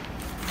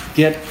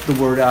get the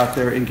word out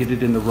there and get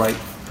it in the right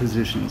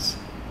positions.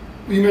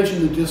 You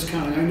mentioned the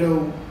discounting. I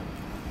know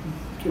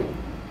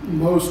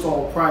most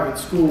all private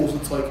schools,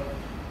 it's like,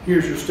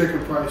 here's your sticker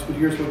price, but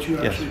here's what you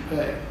actually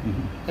pay.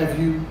 Mm-hmm. Have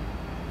you?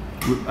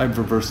 I've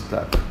reversed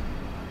that.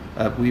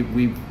 I've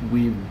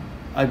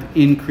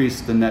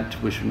increased the net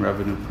tuition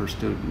revenue per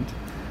student,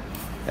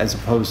 as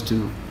opposed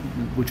to,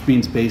 which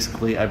means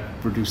basically I've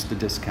reduced the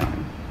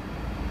discounting.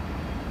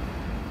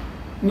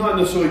 Not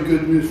necessarily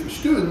good news for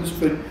students,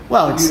 but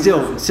well, it's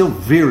still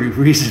very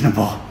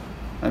reasonable.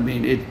 I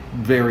mean, it's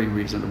very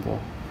reasonable.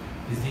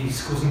 is the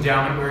school's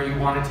endowment where you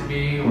want it to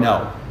be? Or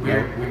No.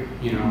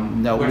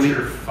 What's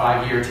your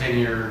 5-year,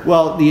 10-year?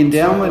 Well, the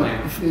endowment,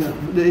 Yeah.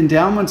 the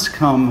endowments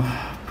come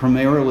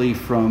primarily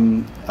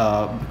from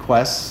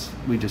bequests.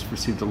 We just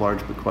received a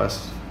large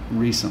bequest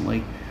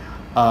recently,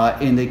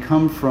 and they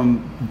come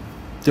from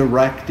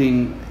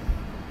directing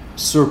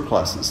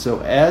surpluses.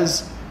 So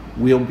as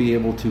we'll be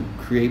able to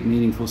create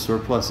meaningful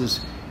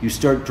surpluses, you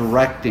start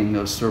directing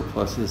those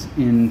surpluses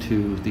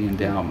into the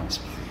endowments.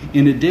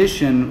 In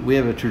addition, we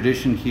have a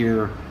tradition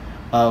here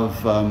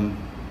of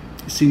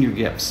senior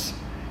gifts,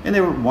 and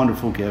they were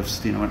wonderful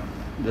gifts,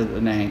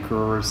 an anchor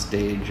or a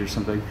stage or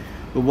something.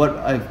 But what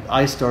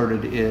I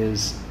started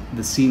is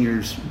the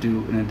seniors do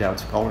an endowed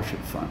scholarship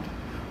fund,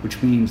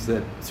 which means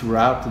that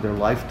throughout their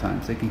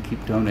lifetimes they can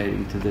keep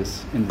donating to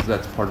this, and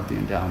that's part of the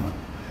endowment.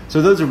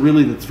 So those are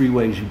really the 3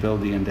 ways you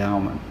build the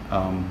endowment.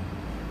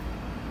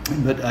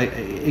 But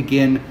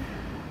again,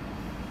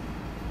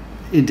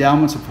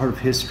 endowments are part of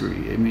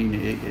history. I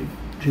mean,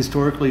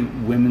 historically,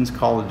 women's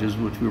colleges,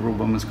 which we were a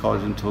women's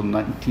college until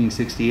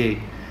 1968,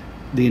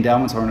 the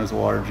endowments aren't as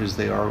large as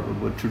they are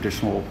with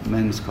traditional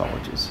men's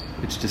colleges.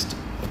 It's just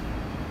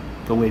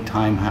the way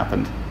time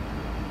happened.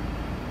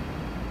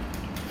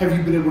 Have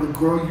you been able to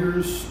grow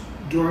yours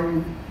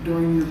during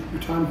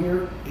your time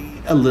here?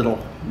 A little,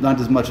 not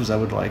as much as I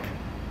would like.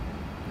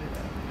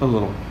 A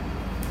little.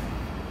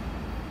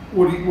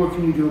 What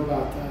can you do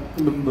about that?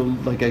 I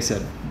mean, Like I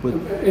said, with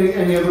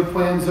any other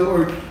plans,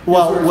 or is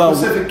Well- there a well-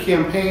 specific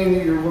campaign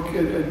that you're looking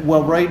at?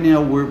 well, right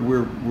now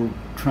we're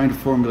trying to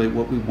formulate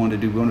what we want to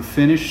do. We want to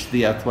finish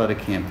the athletic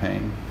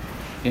campaign,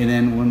 and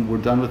then when we're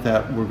done with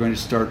that, we're going to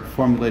start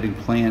formulating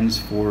plans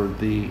for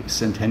the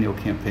centennial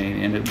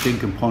campaign. And a big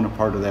component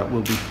part of that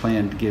will be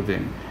planned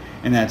giving,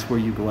 and that's where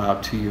you go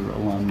out to your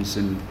alums,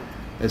 and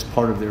as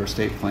part of their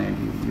estate plan,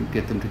 you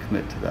get them to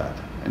commit to that.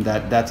 And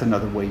that's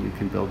another way you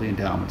can build the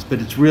endowments.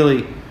 But it's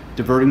really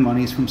diverting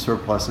monies from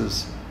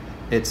surpluses.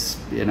 It's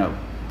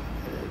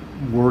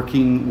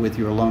working with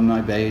your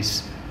alumni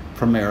base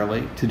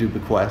primarily to do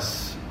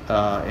bequests,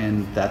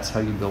 and that's how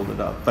you build it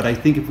up. But I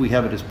think if we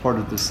have it as part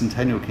of the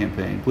centennial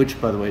campaign, which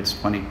by the way it's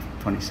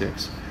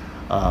 2026,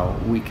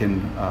 we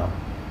can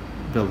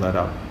build that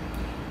up.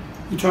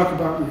 You talk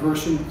about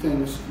reversing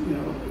things,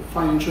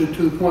 financially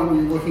to the point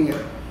where you're looking at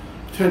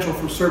potential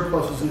for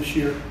surpluses this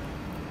year.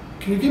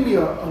 Can you give me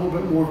a little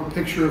bit more of a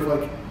picture of,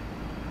 like,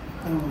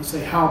 I don't want to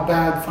say how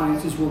bad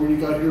finances were when you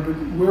got here, but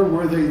where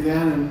were they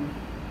then, and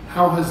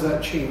how has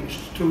that changed?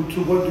 To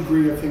what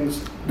degree have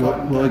things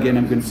gotten Well, again,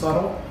 I'm going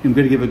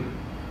to give a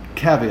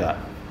caveat.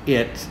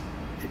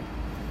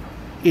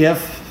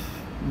 If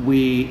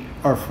we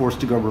are forced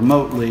to go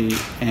remotely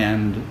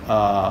and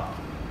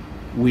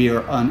we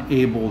are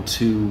unable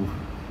to,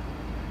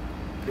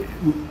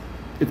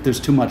 if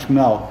there's too much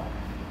melt,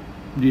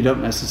 you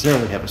don't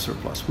necessarily have a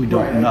surplus. We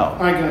don't know.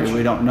 I got you.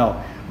 We don't know.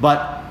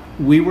 But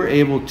we were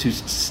able to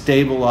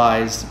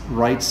stabilize,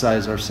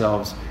 right-size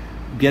ourselves,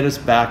 get us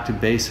back to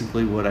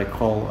basically what I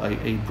call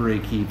a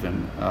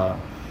break-even.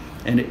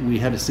 We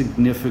had a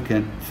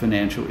significant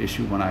financial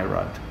issue when I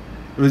arrived.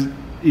 It was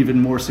even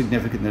more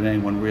significant than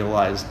anyone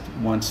realized.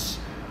 Once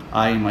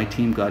I and my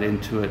team got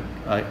into it,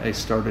 I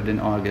started in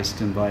August,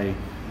 and by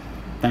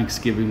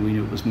Thanksgiving we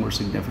knew it was more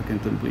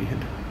significant than we had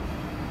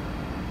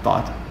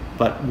thought.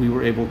 But we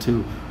were able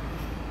to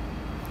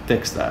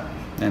fix that,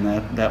 and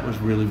that was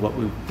really what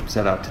we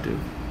set out to do.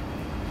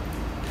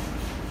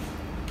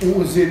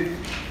 Was it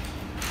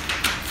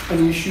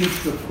an issue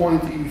to the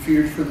point that you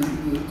feared for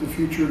the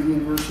future of the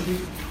university?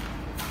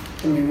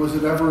 I mean, was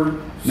it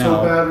ever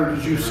so bad, or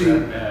did you see?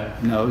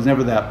 No, it was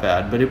never that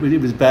bad, but it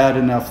was bad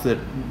enough that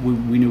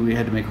we knew we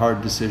had to make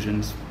hard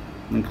decisions,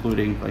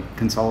 including like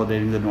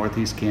consolidating the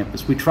Northeast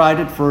campus. We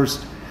tried at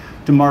first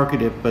to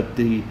market it, but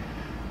the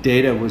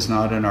data was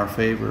not in our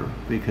favor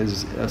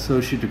because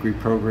associate degree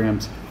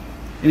programs,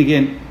 and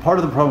again, part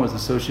of the problem with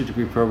associate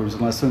degree programs,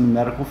 unless they're in the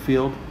medical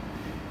field,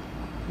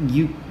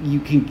 you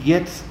can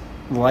get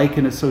like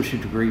an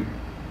associate degree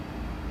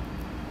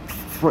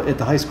at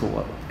the high school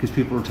level because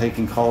people are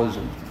taking college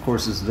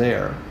courses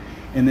there.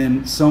 And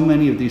then so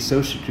many of these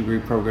associate degree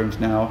programs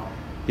now,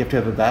 you have to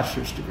have a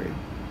bachelor's degree.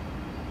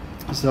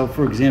 So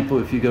for example,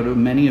 if you go to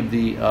many of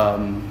the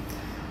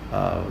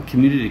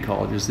community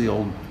colleges, the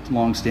old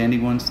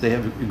long-standing ones, they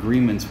have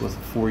agreements with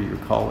four-year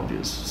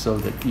colleges so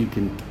that you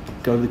can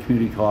go to the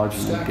community college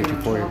and then get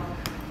your four-year.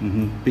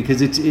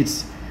 Because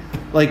it's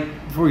like,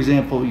 for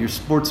example, your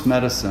sports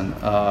medicine,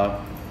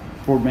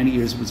 for many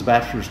years it was a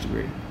bachelor's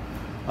degree.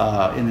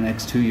 In the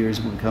next 2 years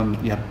it will become,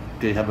 you have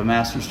to have a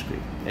master's degree.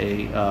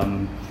 A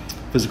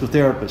physical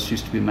therapist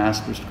used to be a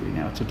master's degree,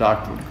 now it's a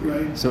doctoral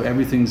degree. Right. So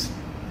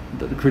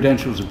the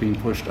credentials are being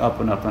pushed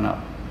up and up and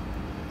up.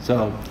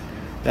 So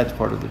that's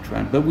part of the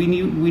trend. But we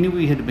knew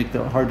we had to make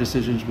the hard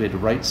decisions. We had to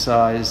right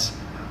size.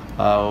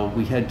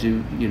 We had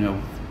to,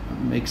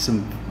 make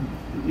some,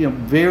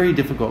 very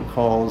difficult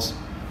calls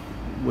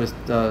with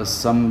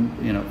some,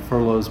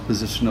 furloughs,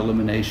 position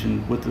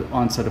elimination with the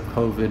onset of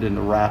COVID and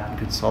the rapid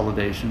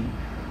consolidation.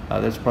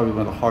 That's probably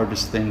one of the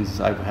hardest things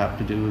I would have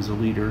to do as a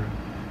leader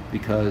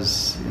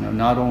because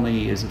not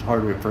only is it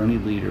harder for any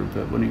leader,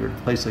 but when you're at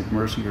a place like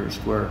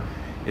Mercyhurst where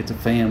it's a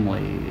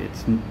family,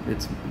 it's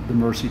the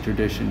Mercy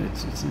tradition,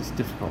 it's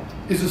difficult.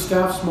 Is the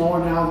staff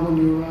smaller now than when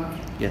you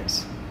arrived?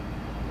 Yes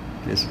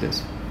it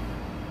is.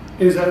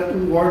 Is that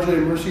largely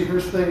a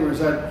Mercyhurst thing, or is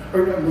that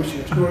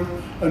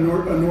a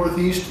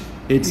northeast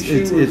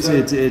issue?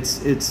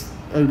 It's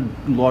a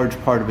large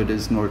part of it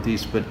is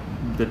northeast, but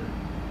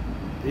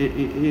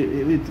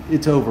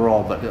it's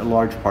overall, but a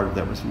large part of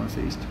that was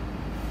northeast.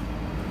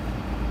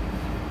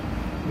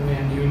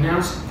 When you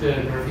announced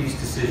the Northeast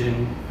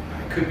decision,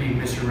 I could be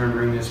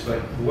misremembering this,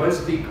 but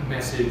was the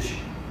message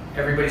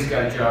everybody's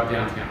got a job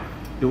downtown?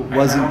 It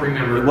wasn't. I don't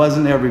remember. It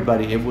wasn't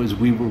everybody. It was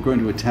we were going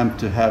to attempt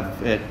to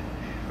have it.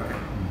 Okay.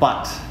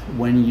 But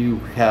when you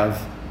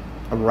have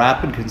a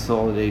rapid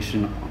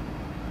consolidation,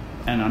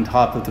 and on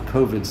top of the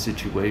COVID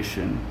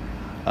situation,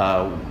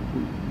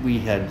 we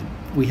had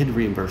to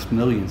reimburse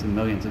millions and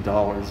millions of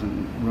dollars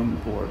in room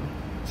and board.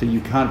 So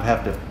you kind of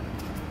have to,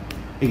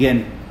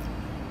 again,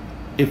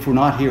 if we're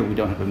not here, we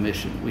don't have a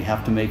mission. We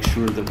have to make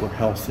sure that we're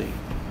healthy,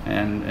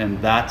 and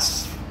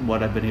that's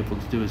what I've been able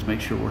to do, is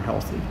make sure we're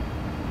healthy.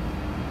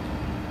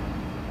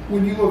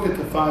 When you look at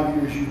the 5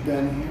 years you've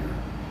been here,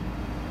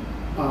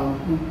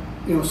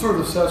 sort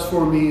of assess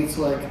for me, it's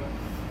like,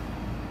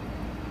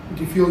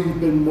 do you feel you've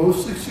been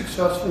mostly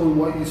successful in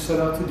what you set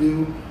out to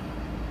do?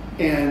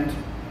 And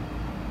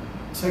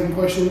second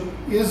question,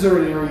 is there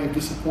an area of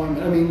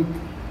disappointment? I mean,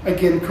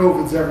 again,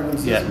 COVID's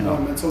everyone's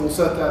disappointment, so we'll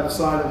set that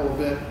aside a little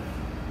bit.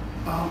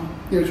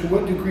 To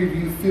what degree do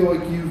you feel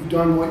like you've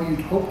done what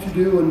you'd hoped to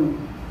do, and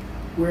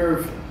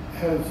where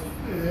have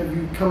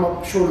you come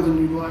up shorter than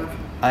you'd like?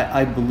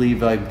 I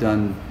believe I've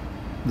done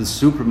the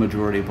super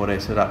majority of what I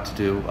set out to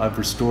do. I've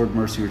restored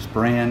Mercyhurst's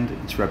brand,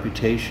 its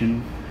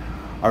reputation.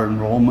 Our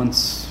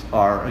enrollments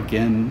are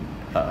again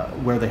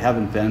where they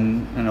haven't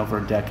been in over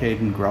a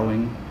decade and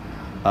growing.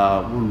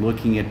 We're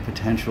looking at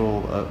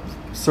potential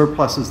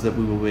surpluses that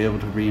we will be able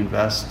to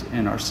reinvest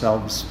in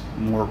ourselves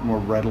more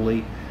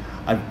readily.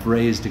 I've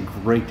raised a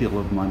great deal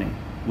of money.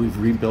 We've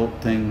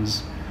rebuilt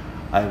things.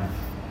 I've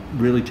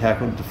really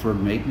tackled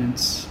deferred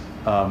maintenance.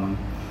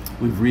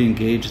 We've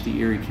re-engaged the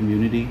Erie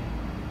community.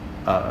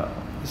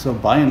 So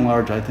by and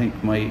large, I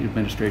think my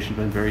administration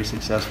has been very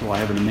successful. I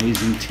have an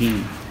amazing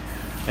team.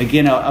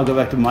 Again, I'll go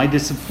back to my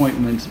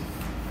disappointment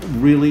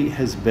really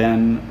has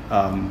been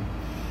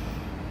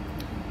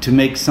to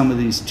make some of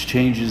these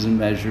changes and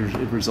measures.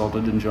 It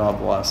resulted in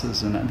job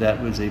losses, and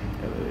that was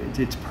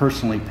it's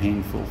personally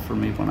painful for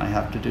me when I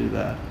have to do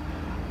that.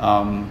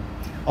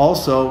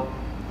 Also,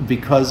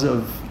 because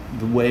of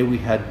the way we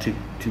had to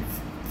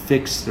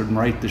fix and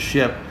right the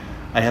ship,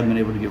 I haven't been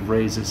able to give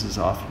raises as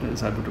often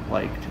as I would have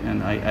liked,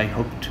 and I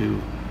hope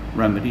to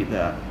remedy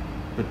that.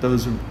 But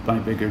those are my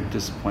bigger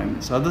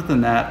disappointments. Other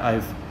than that,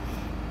 I've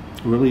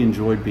really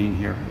enjoyed being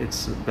here.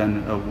 It's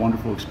been a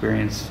wonderful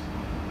experience.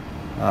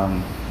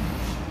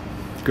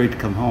 It's great to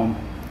come home.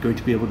 Great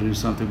to be able to do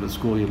something with the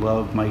school you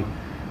love. My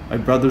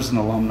brother's an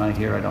alumni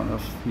here. I don't know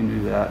if you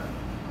knew that.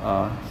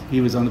 He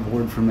was on the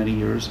board for many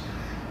years.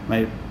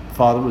 My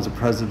father was a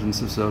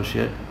president's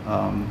associate,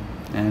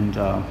 and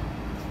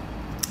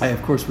I,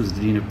 of course, was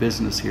the dean of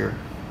business here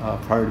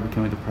prior to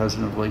becoming the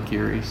president of Lake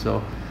Erie.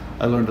 So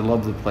I learned to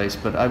love the place.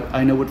 But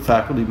I know what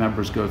faculty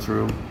members go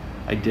through.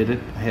 I did it.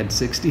 I had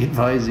 60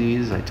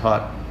 advisees. I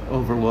taught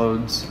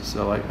overloads.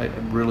 So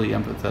I'm really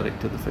empathetic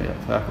to the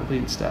faculty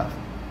and staff.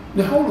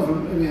 Now, how old of a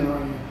man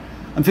are you?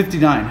 I'm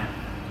 59.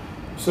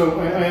 So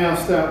I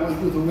asked that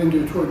with a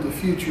window toward the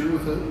future,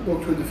 with a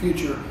look toward the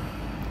future.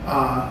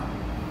 How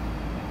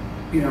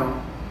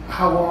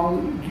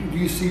long do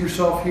you see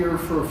yourself here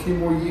for a few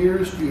more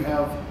years? Do you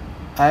have?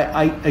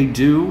 I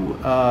do,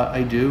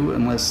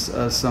 unless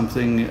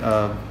something.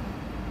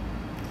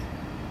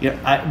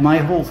 My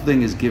whole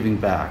thing is giving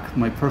back.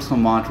 My personal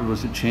mantra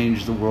was to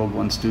change the world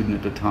one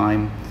student at a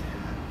time,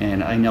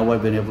 and I know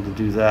I've been able to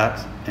do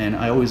that. And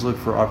I always look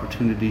for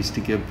opportunities to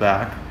give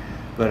back.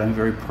 But I'm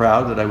very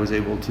proud that I was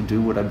able to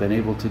do what I've been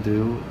able to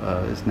do.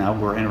 As now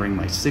we're entering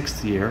my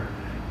 6th year,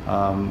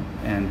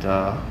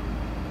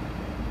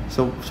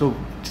 so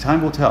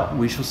time will tell.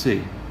 We shall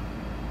see.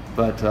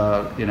 But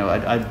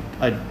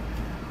I'd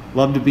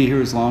love to be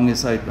here as long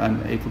as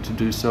I'm able to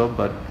do so.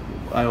 But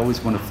I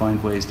always want to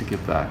find ways to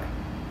give back.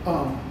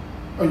 Are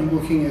you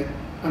looking at?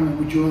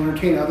 Would you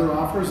entertain other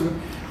offers?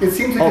 It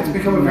seems like it's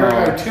become a very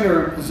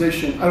itinerant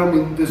position. I don't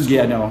mean this.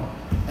 Yeah, no.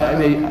 I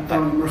mean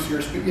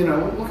Mercyhurst,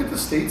 but look at the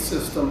state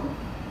system.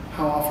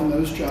 How often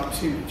those jobs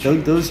seem to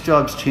change. Those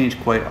jobs change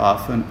quite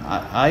often.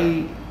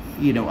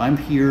 I'm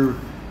here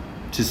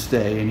to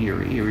stay in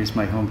Erie. Erie's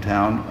my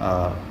hometown.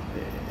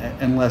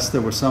 Unless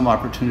there was some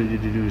opportunity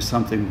to do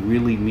something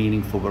really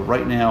meaningful, but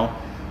right now,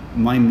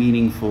 my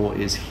meaningful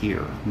is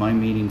here. My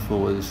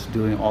meaningful is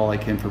doing all I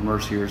can for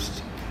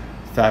Mercyhurst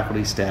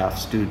faculty, staff,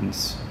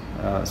 students,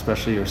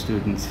 especially our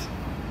students.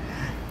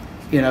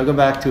 Go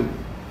back to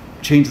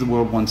change the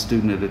world one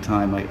student at a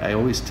time. I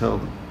always tell,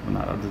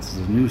 this is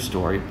a new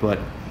story, but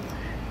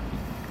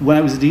when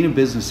I was the dean of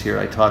business here,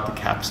 I taught the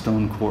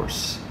capstone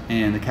course,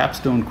 And the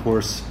capstone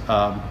course,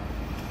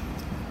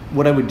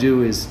 what I would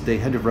do is they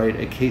had to write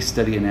a case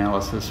study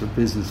analysis or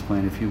business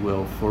plan, if you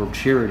will, for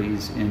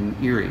charities in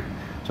Erie.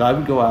 So I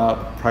would go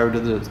out prior to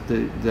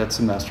that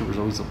semester. It was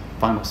always a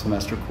final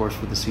semester course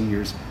for the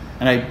seniors,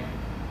 and I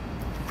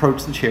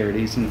approach the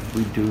charities and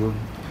we'd do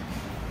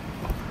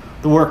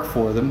the work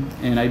for them,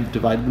 and I'd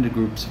divide them into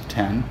groups of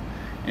 10,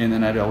 and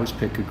then I'd always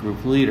pick a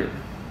group leader.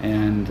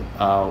 And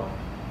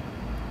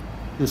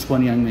this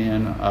one young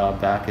man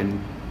back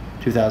in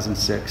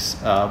 2006,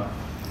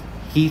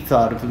 he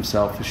thought of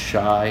himself as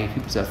shy. He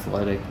was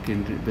athletic,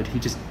 but he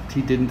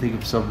didn't think of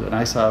himself. And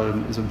I saw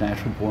him as a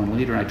natural born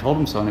leader, and I told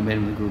him so, and I made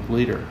him the group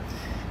leader.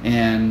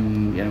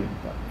 And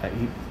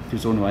he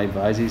was one of my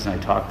advisees, and I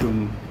talked to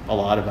him a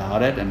lot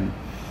about it, and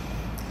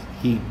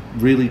he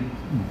really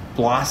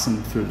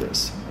blossomed through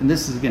this. And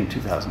this is again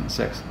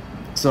 2006.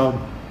 So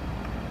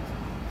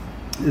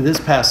this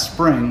past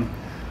spring,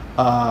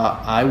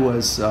 I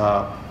was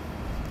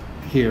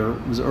here.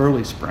 It was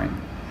early spring.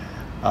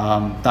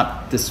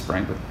 Not this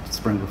spring, but the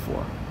spring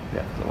before.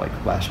 Yeah, like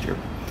last year,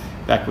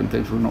 back when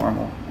things were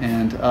normal.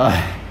 And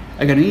I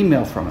got an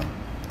email from him.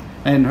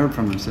 I hadn't heard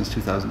from him since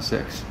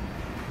 2006.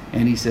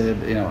 And he said,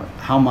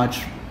 how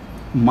much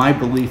my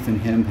belief in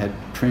him had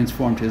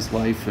transformed his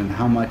life and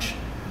how much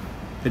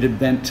it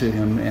had meant to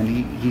him. And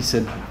he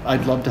said,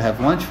 I'd love to have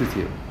lunch with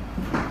you.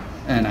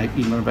 And I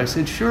emailed him. I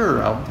said,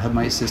 sure, I'll have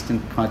my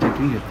assistant contact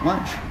you at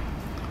lunch.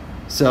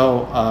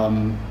 So,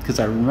 because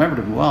I remembered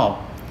him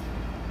well.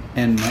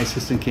 And my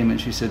assistant came in,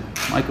 she said,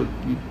 Michael,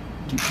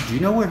 do you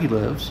know where he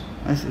lives?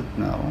 I said,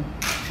 no.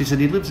 She said,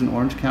 he lives in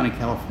Orange County,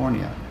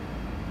 California.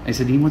 I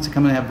said, he wants to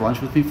come and have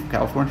lunch with me from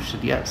California? She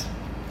said, yes.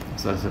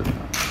 So I said,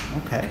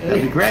 okay,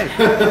 that'd be great.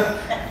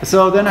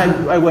 So then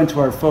I went to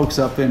our folks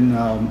up in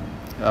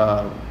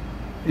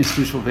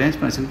Institutional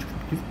Advancement. I said,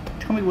 can you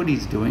tell me what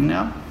he's doing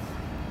now?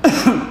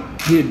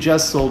 He had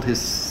just sold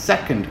his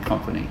second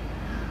company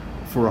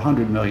for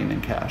 $100 million in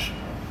cash.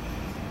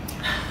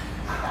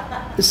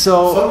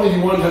 So suddenly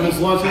he wanted to have his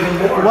lunch even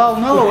more. Well,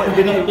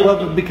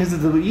 no, because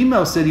the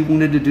email said he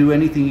wanted to do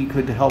anything he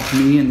could to help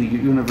me in the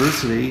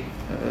university,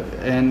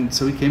 and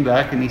so he came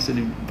back and he said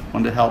he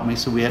wanted to help me.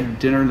 So we had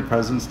dinner in the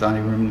president's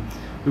dining room.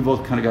 We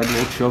both kind of got a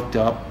little choked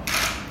up,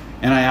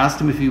 and I asked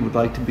him if he would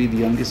like to be the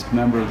youngest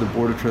member of the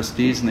board of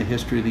trustees in the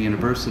history of the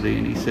university,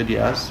 and he said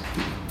yes.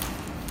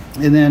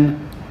 And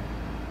then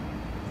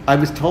I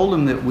was told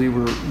him that we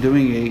were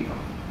doing a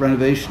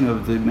renovation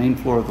of the main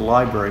floor of the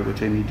library,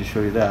 which I need to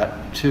show you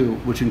that too,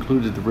 which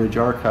included the Ridge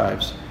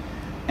Archives.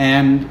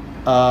 And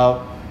I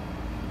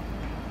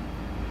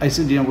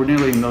said, we're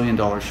nearly $1 million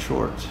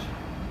short.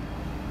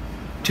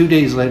 2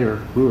 days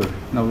later, we were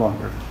no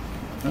longer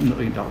 $1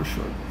 million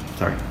short.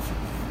 Sorry.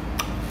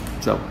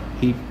 So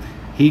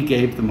he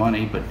gave the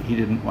money, but he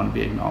didn't want to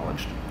be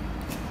acknowledged.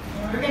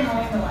 We're going to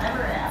leave the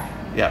library after.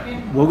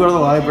 Yeah, we'll go to the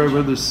library,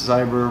 we're the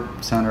cyber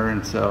center,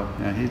 and so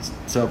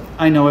so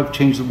I know I've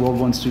changed the world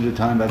one student at a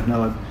time.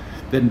 I've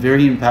been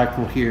very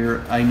impactful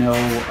here. I know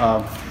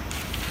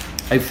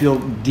I feel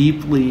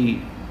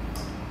deeply.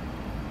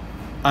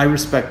 I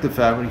respect the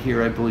faculty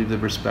here. I believe they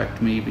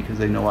respect me because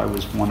they know I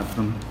was one of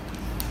them.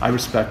 I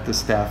respect the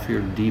staff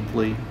here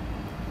deeply.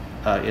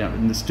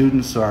 And the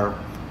students are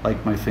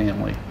like my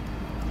family.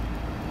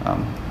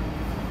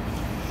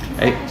 If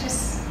I could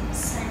just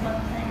say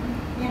one thing,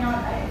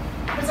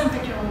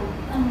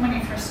 when he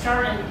first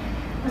started,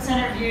 was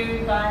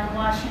interviewed by the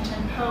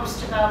Washington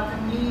Post about the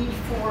need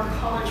for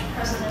college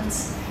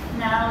presidents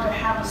now to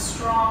have a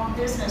strong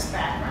business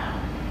background.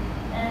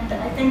 And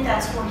I think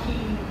that's what he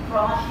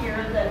brought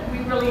here that we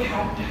really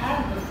hadn't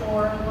had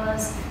before,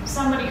 was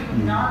somebody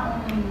who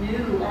not only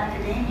knew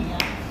academia,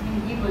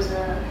 he was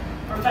a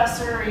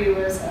professor, he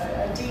was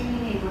a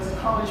dean, he was a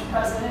college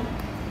president,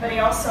 but he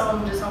also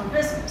owned his own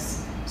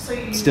business. So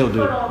you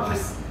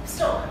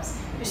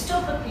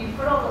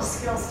put all those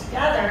skills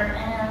together,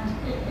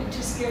 and it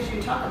just gives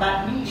you, talk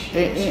about niche.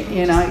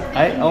 And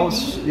I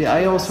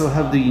also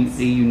have a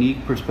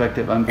unique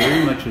perspective. I'm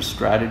very much a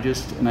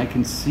strategist, and I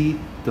can see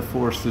the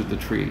forest through the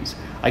trees.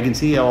 I can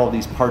see how all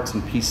these parts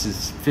and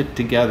pieces fit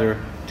together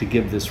to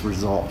give this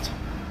result.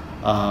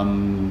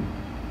 And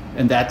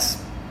that's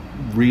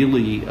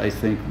really, I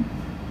think,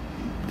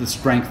 the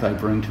strength I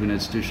bring to an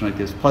institution like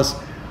this. Plus,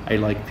 I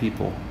like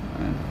people,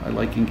 and I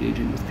like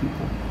engaging with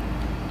people.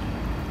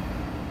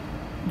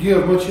 Do you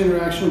have much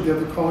interaction with the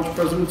other college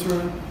presidents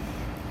around?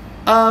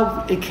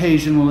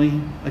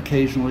 Occasionally,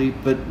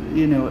 but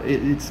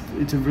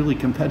it's a really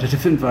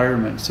competitive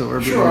environment. So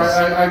sure,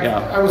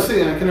 I was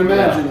saying I can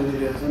imagine that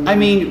it is.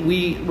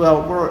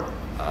 We're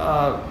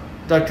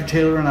Dr.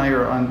 Taylor and I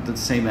are on the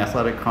same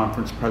athletic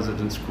conference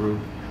presidents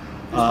group.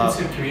 There's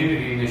been some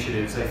community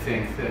initiatives, I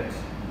think, that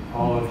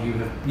all of you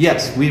have.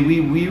 Yes,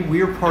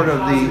 we're part of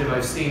the.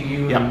 I've seen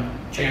you and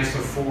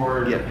Chancellor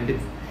Ford. Yeah.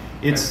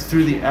 It's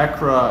through the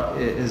ECRA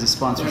as a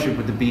sponsorship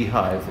with the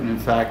Beehive, and in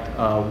fact,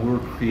 we're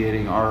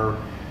creating our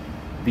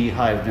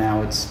Beehive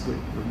now.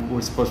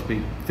 We're supposed to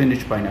be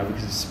finished by now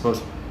because it's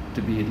supposed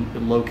to be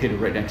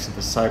located right next to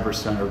the Cyber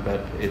Center,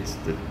 but it's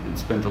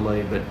been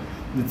delayed. But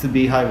the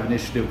Beehive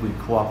Initiative, we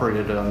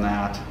cooperated on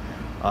that.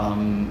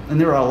 And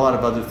there are a lot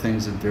of other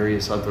things at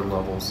various other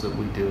levels that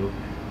we do,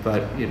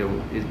 but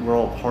we're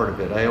all part of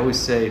it. I always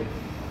say,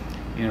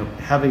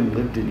 having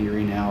lived in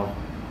Erie now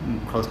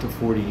close to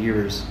 40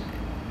 years,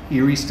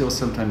 Erie still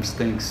sometimes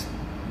thinks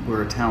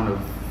we're a town of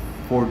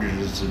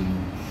forges and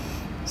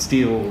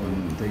steel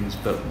and things,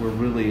 but we're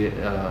really,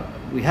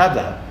 we have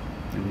that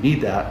and we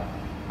need that,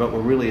 but we're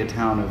really a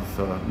town of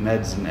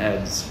meds and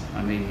eds.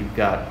 I mean, you've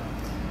got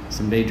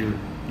some major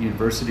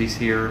universities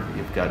here,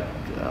 you've got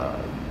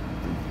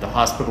the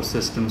hospital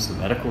systems, the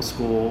medical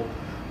school,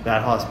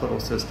 that hospital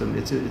system.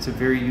 It's a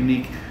very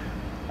unique.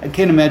 I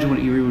can't imagine what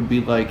Erie would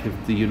be like if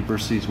the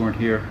universities weren't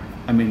here.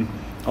 I mean,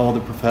 all the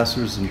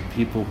professors and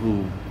people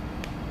who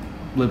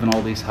live in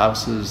all these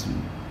houses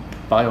and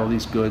buy all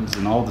these goods,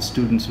 and all the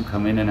students who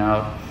come in and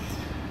out,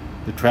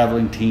 the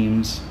traveling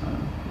teams.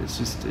 It's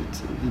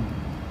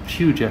a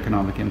huge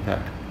economic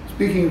impact.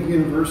 Speaking of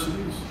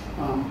universities,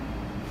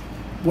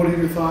 what are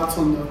your thoughts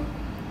on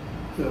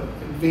the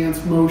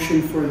advanced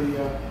motion for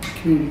the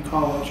community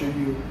college? Are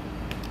you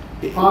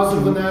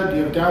positive on that? Do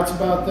you have doubts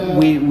about that?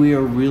 We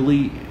are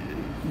really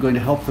going to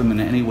help them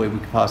in any way we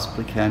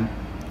possibly can.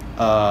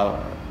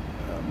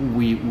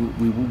 We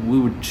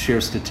would share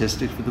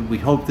statistics with them. We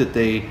hope that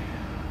they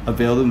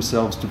avail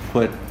themselves to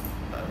put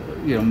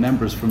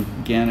members from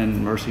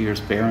Gannon,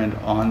 Mercyhurst, Barron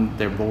on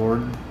their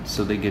board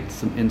so they get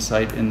some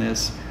insight in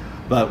this.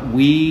 But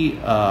we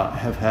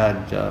have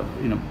had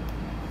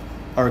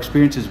our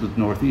experiences with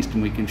Northeast,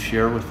 and we can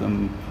share with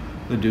them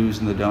the do's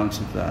and the don'ts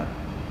of that.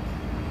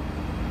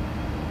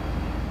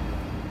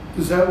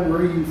 Does that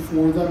worry you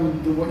for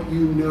them, what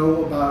you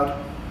know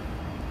about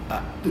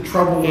the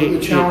trouble,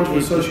 the challenge of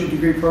associate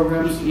degree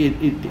programs?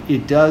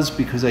 It does,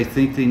 because I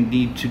think they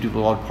need to do a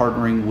lot of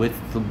partnering with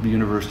the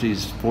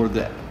universities for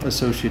the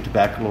associate to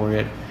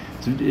baccalaureate.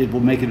 So it will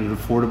make it an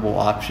affordable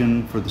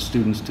option for the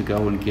students to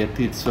go and get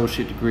the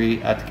associate degree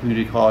at the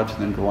community college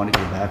and then go on to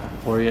get a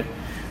baccalaureate.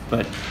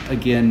 But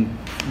again,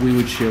 we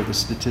would share the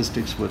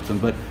statistics with them.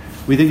 But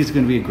we think it's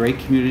going to be a great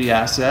community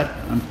asset.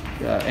 I'm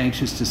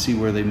anxious to see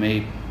where they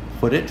may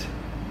put it.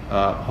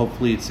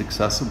 Hopefully it's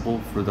accessible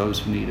for those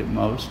who need it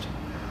most.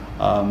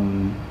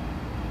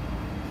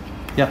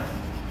 Yeah.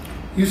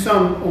 You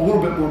sound a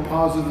little bit more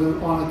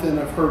positive on it than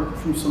I've heard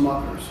from some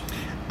others.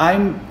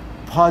 I'm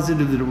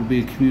positive that it will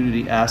be a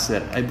community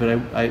asset, but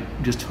I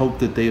just hope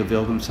that they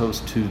avail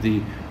themselves to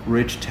the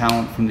rich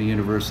talent from the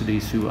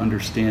universities who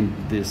understand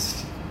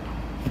this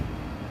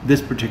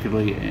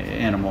particularly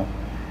animal.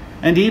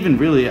 And even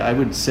really, I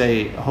would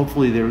say,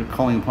 hopefully they're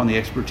calling upon the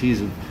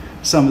expertise of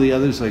some of the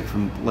others, like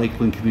from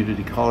Lakeland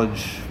Community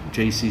College,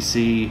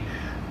 JCC,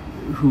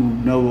 who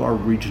know our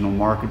regional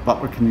market,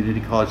 Butler Community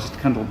College, just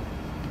kind of,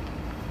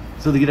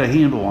 so they get a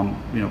handle on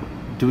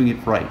doing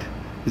it right,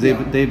 because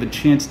they have a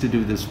chance to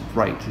do this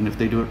right, and if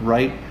they do it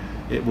right,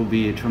 it will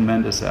be a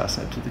tremendous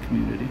asset to the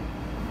community.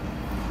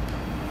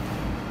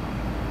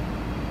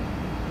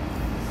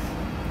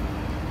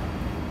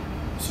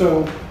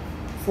 So,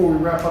 before we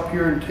wrap up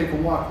here and take a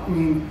walk, I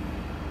mean,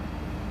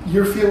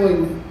 you're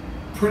feeling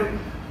pretty,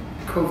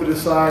 COVID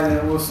aside,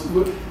 and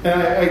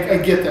I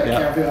get that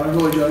caveat. I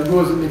really do. I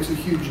realize it makes a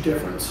huge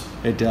difference.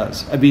 It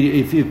does. I mean,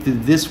 if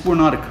this were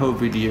not a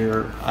COVID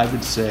year, I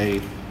would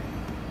say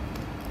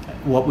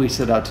what we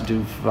set out to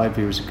do 5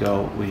 years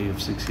ago, we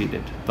have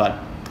succeeded. But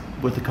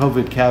with the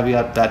COVID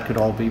caveat, that could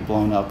all be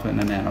blown up in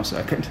a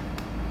nanosecond.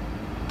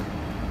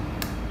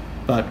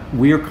 But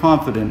we are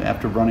confident,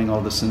 after running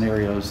all the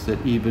scenarios,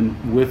 that even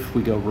if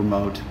we go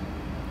remote,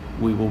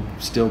 we will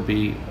still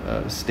be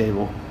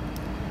stable.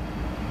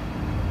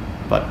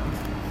 But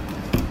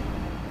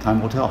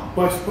time will tell.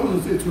 Well, I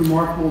suppose it's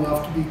remarkable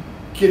enough to be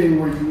getting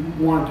where you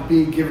wanted to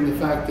be, given the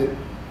fact that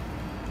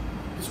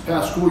this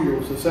past school year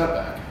was a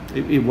setback.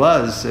 It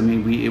was. I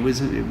mean,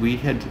 we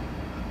had.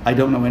 I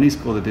don't know any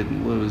school that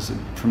didn't lose a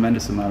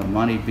tremendous amount of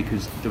money,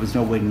 because there was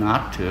no way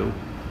not to.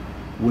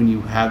 When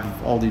you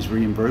have all these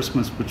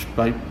reimbursements, which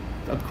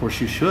of course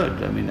you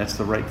should. I mean, that's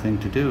the right thing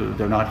to do.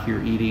 They're not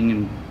here eating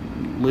and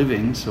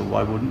living, so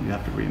why wouldn't you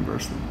have to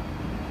reimburse them?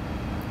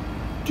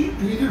 Do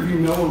either of you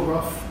know a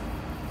rough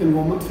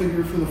enrollment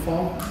figure for the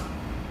fall?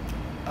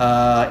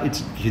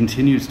 It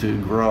continues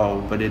to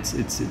grow, but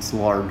it's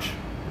large.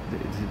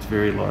 It's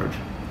very large.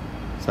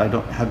 So I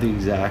don't have the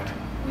exact.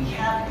 We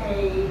have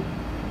a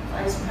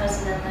vice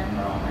president of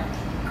enrollment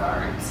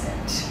guards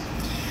and.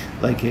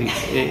 But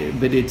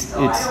it's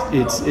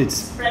ready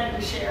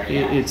to share.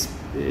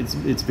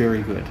 It's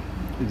very good.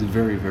 It's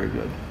very, very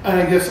good. And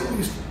I guess at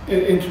least,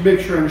 and to make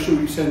sure I understood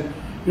what you said,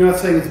 you're not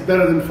saying it's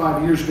better than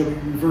 5 years ago,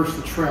 but you reversed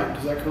the trend.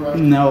 Is that correct?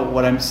 No,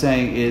 what I'm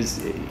saying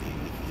is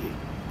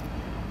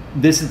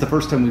this is the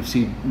first time we've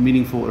seen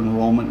meaningful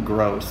enrollment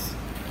growth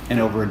in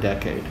over a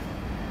decade.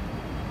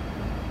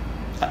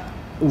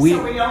 So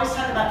we always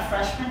talk about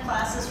freshman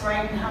classes,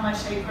 right, and how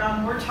much they've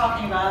grown. We're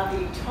talking about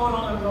the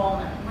total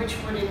enrollment, which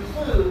would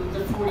include the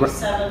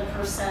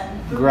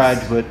 47%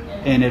 graduate,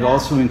 and it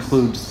also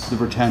includes the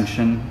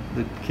retention,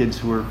 the kids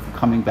who are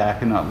coming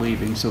back and not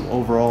leaving. So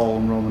overall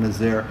enrollment is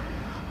there.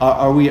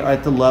 Are we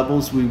at the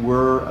levels we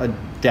were a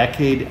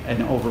decade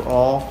and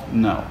overall?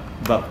 No,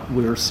 but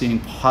we're seeing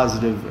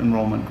positive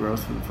enrollment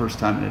growth for the first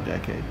time in a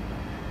decade.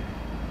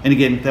 And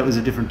again, that was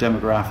a different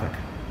demographic.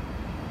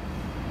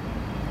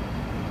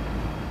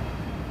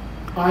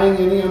 Eyeing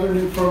any other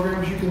new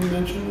programs you can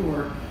mention,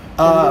 or any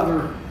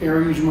other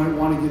areas you might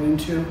want to get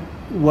into?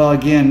 Well,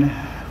 again,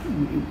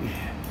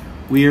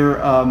 we're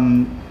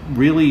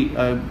really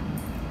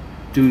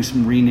doing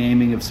some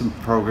renaming of some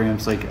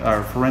programs. Like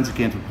our forensic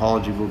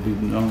anthropology will be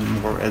known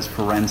more as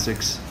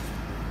forensics.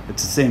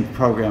 It's the same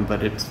program,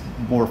 but it's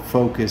more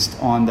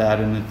focused on that,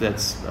 and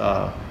that's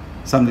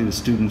something the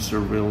students are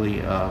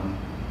really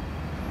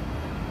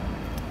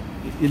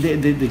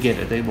they get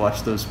it. They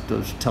watch those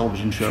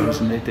television shows,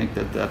 Sure. and they think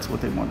that that's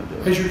what they want to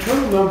do. Has your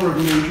total number of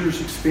majors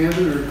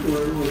expanded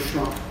or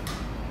shrunk?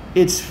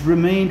 It's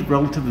remained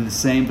relatively the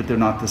same, but they're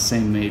not the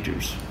same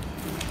majors.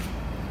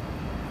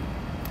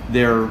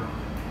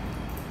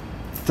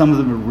 Some of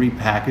them are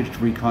repackaged,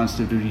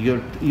 reconstituted.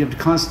 You have to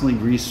constantly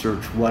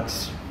research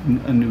what's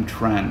a new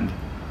trend.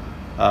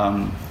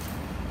 And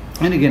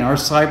again, our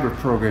cyber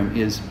program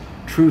is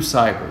true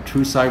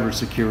cyber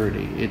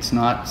security. It's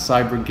not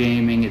cyber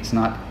gaming.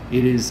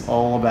 It is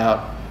all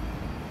about,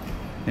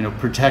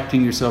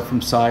 protecting yourself from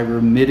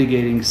cyber,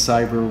 mitigating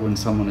cyber when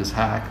someone is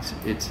hacked.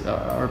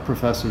 Our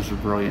professors are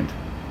brilliant.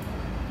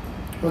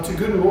 Well, it's a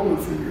good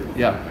enrollment for you.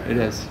 Yeah, it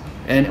is.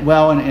 And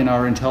in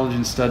our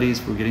intelligence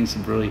studies, we're getting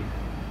some really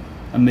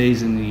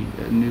amazingly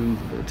new,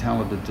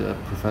 talented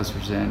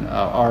professors in.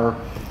 Our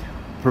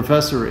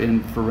professor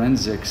in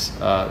forensics,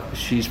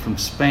 she's from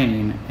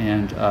Spain,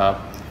 and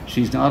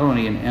she's not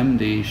only an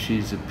MD,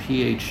 she's a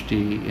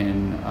PhD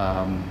in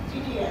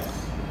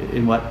DDS.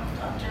 in what?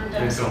 Doctor of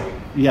Dentistry.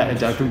 Yeah, a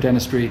doctor of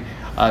dentistry.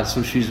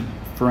 So she's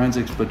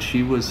forensics, but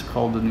she was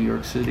called to New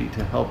York City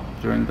to help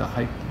during the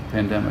height of the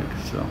pandemic.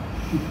 So,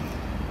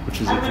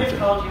 which is I would have interesting.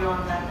 called you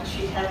on that, but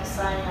she had to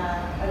sign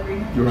an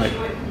agreement. You're right. She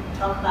wouldn't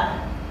talk about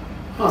it.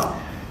 Huh.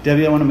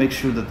 Debbie, I want to make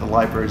sure that the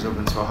library's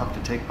open, so I'll have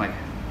to take my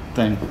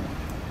thing.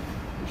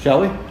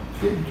 Shall we?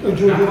 Did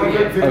you do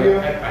a video?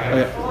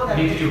 I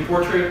need to do a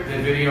portrait,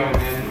 then video, and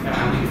then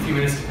I'll need a few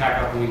minutes to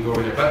pack up and we can go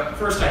over there. But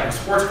first, I have a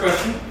sports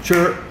question.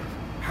 Sure.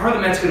 How are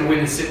the Mets going to win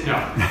this? No.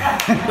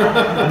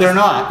 They're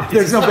not.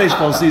 There's no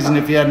baseball season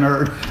if you hadn't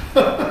heard.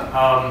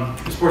 A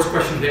sports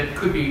question that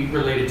could be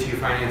related to your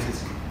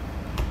finances.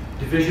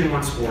 Division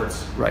I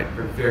sports Right.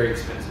 are very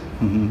expensive.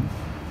 Mm-hmm.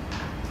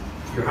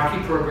 Your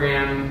hockey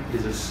program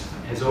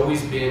has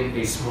always been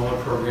a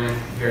smaller program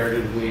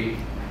comparatively,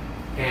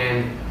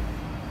 and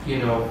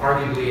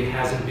arguably it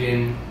hasn't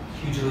been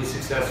hugely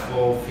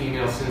successful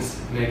female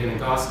since Megan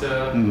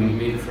Augusta when you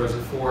made the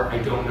Frozen Four. I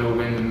don't know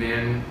when the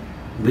men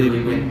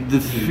really went The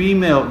deep.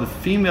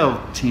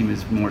 female team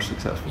is more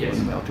successful Yes.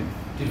 than the male team.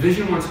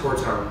 Division I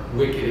sports are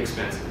wicked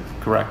expensive.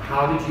 Correct.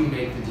 How did you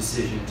make the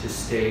decision to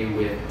stay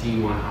with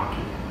D1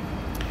 hockey?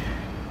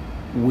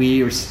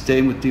 We are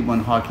staying with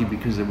D1 hockey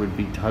because there would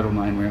be Title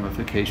IX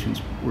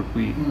ramifications if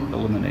we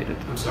eliminated.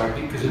 I'm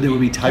sorry, because There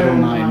would be Title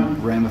Title IX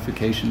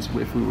ramifications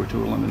if we were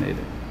to eliminate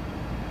it.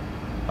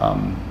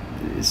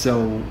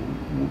 So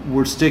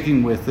we're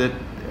sticking with it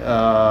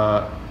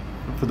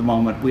for the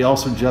moment. We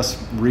also just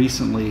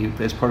recently,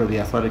 as part of the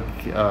athletic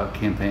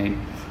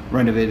campaign,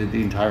 renovated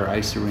the entire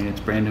ice arena.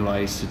 It's brand new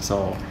ice.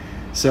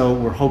 So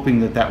we're hoping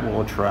that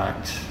will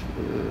attract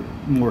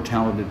more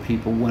talented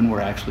people when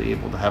we're actually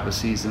able to have a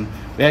season.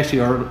 We actually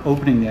are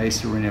opening the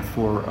ice arena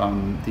for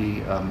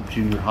the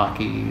junior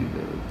hockey.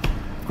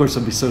 Of course,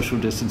 there'll be social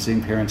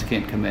distancing. Parents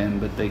can't come in,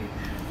 but the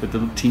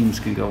teams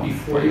can go.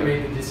 Before you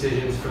made the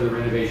decisions for the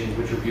renovations,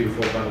 which are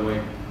beautiful, by the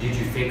way, did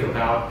you think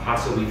about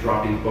possibly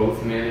dropping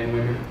both men and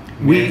women?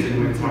 Men's and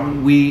women's hockey?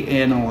 We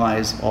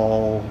analyze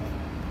all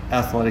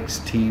athletics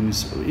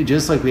teams,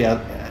 just like we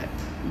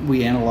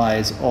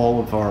analyze all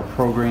of our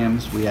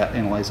programs, we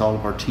analyze all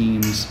of our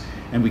teams,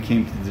 and we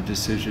came to the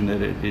decision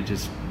that it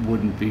just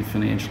wouldn't be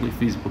financially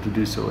feasible to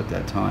do so at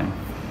that time.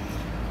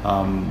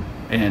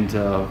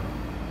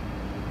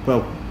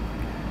 Well,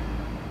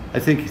 I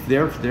think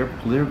they're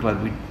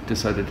glad we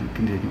decided to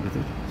continue with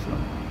it.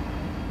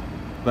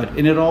 So,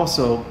 and it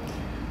also,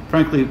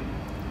 frankly,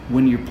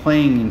 when you're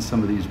playing in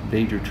some of these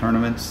major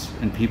tournaments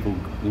and people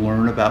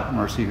learn about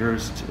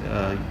Mercyhurst,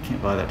 you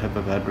can't buy that type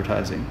of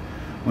advertising.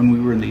 When we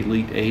were in the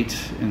Elite Eight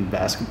in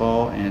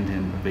basketball and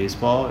in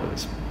baseball,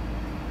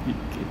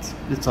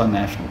 it's on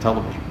national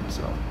television.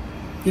 So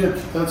Yeah,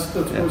 that's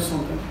worth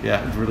something.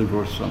 yeah, it's really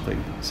worth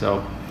something.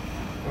 So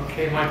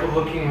Okay, Michael,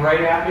 looking right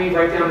at me,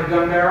 right down the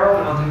gun barrel,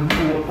 and I'll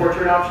do cool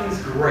portrait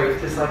options.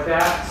 Great, just like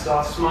that.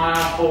 Soft smile,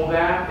 hold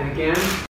that, and again.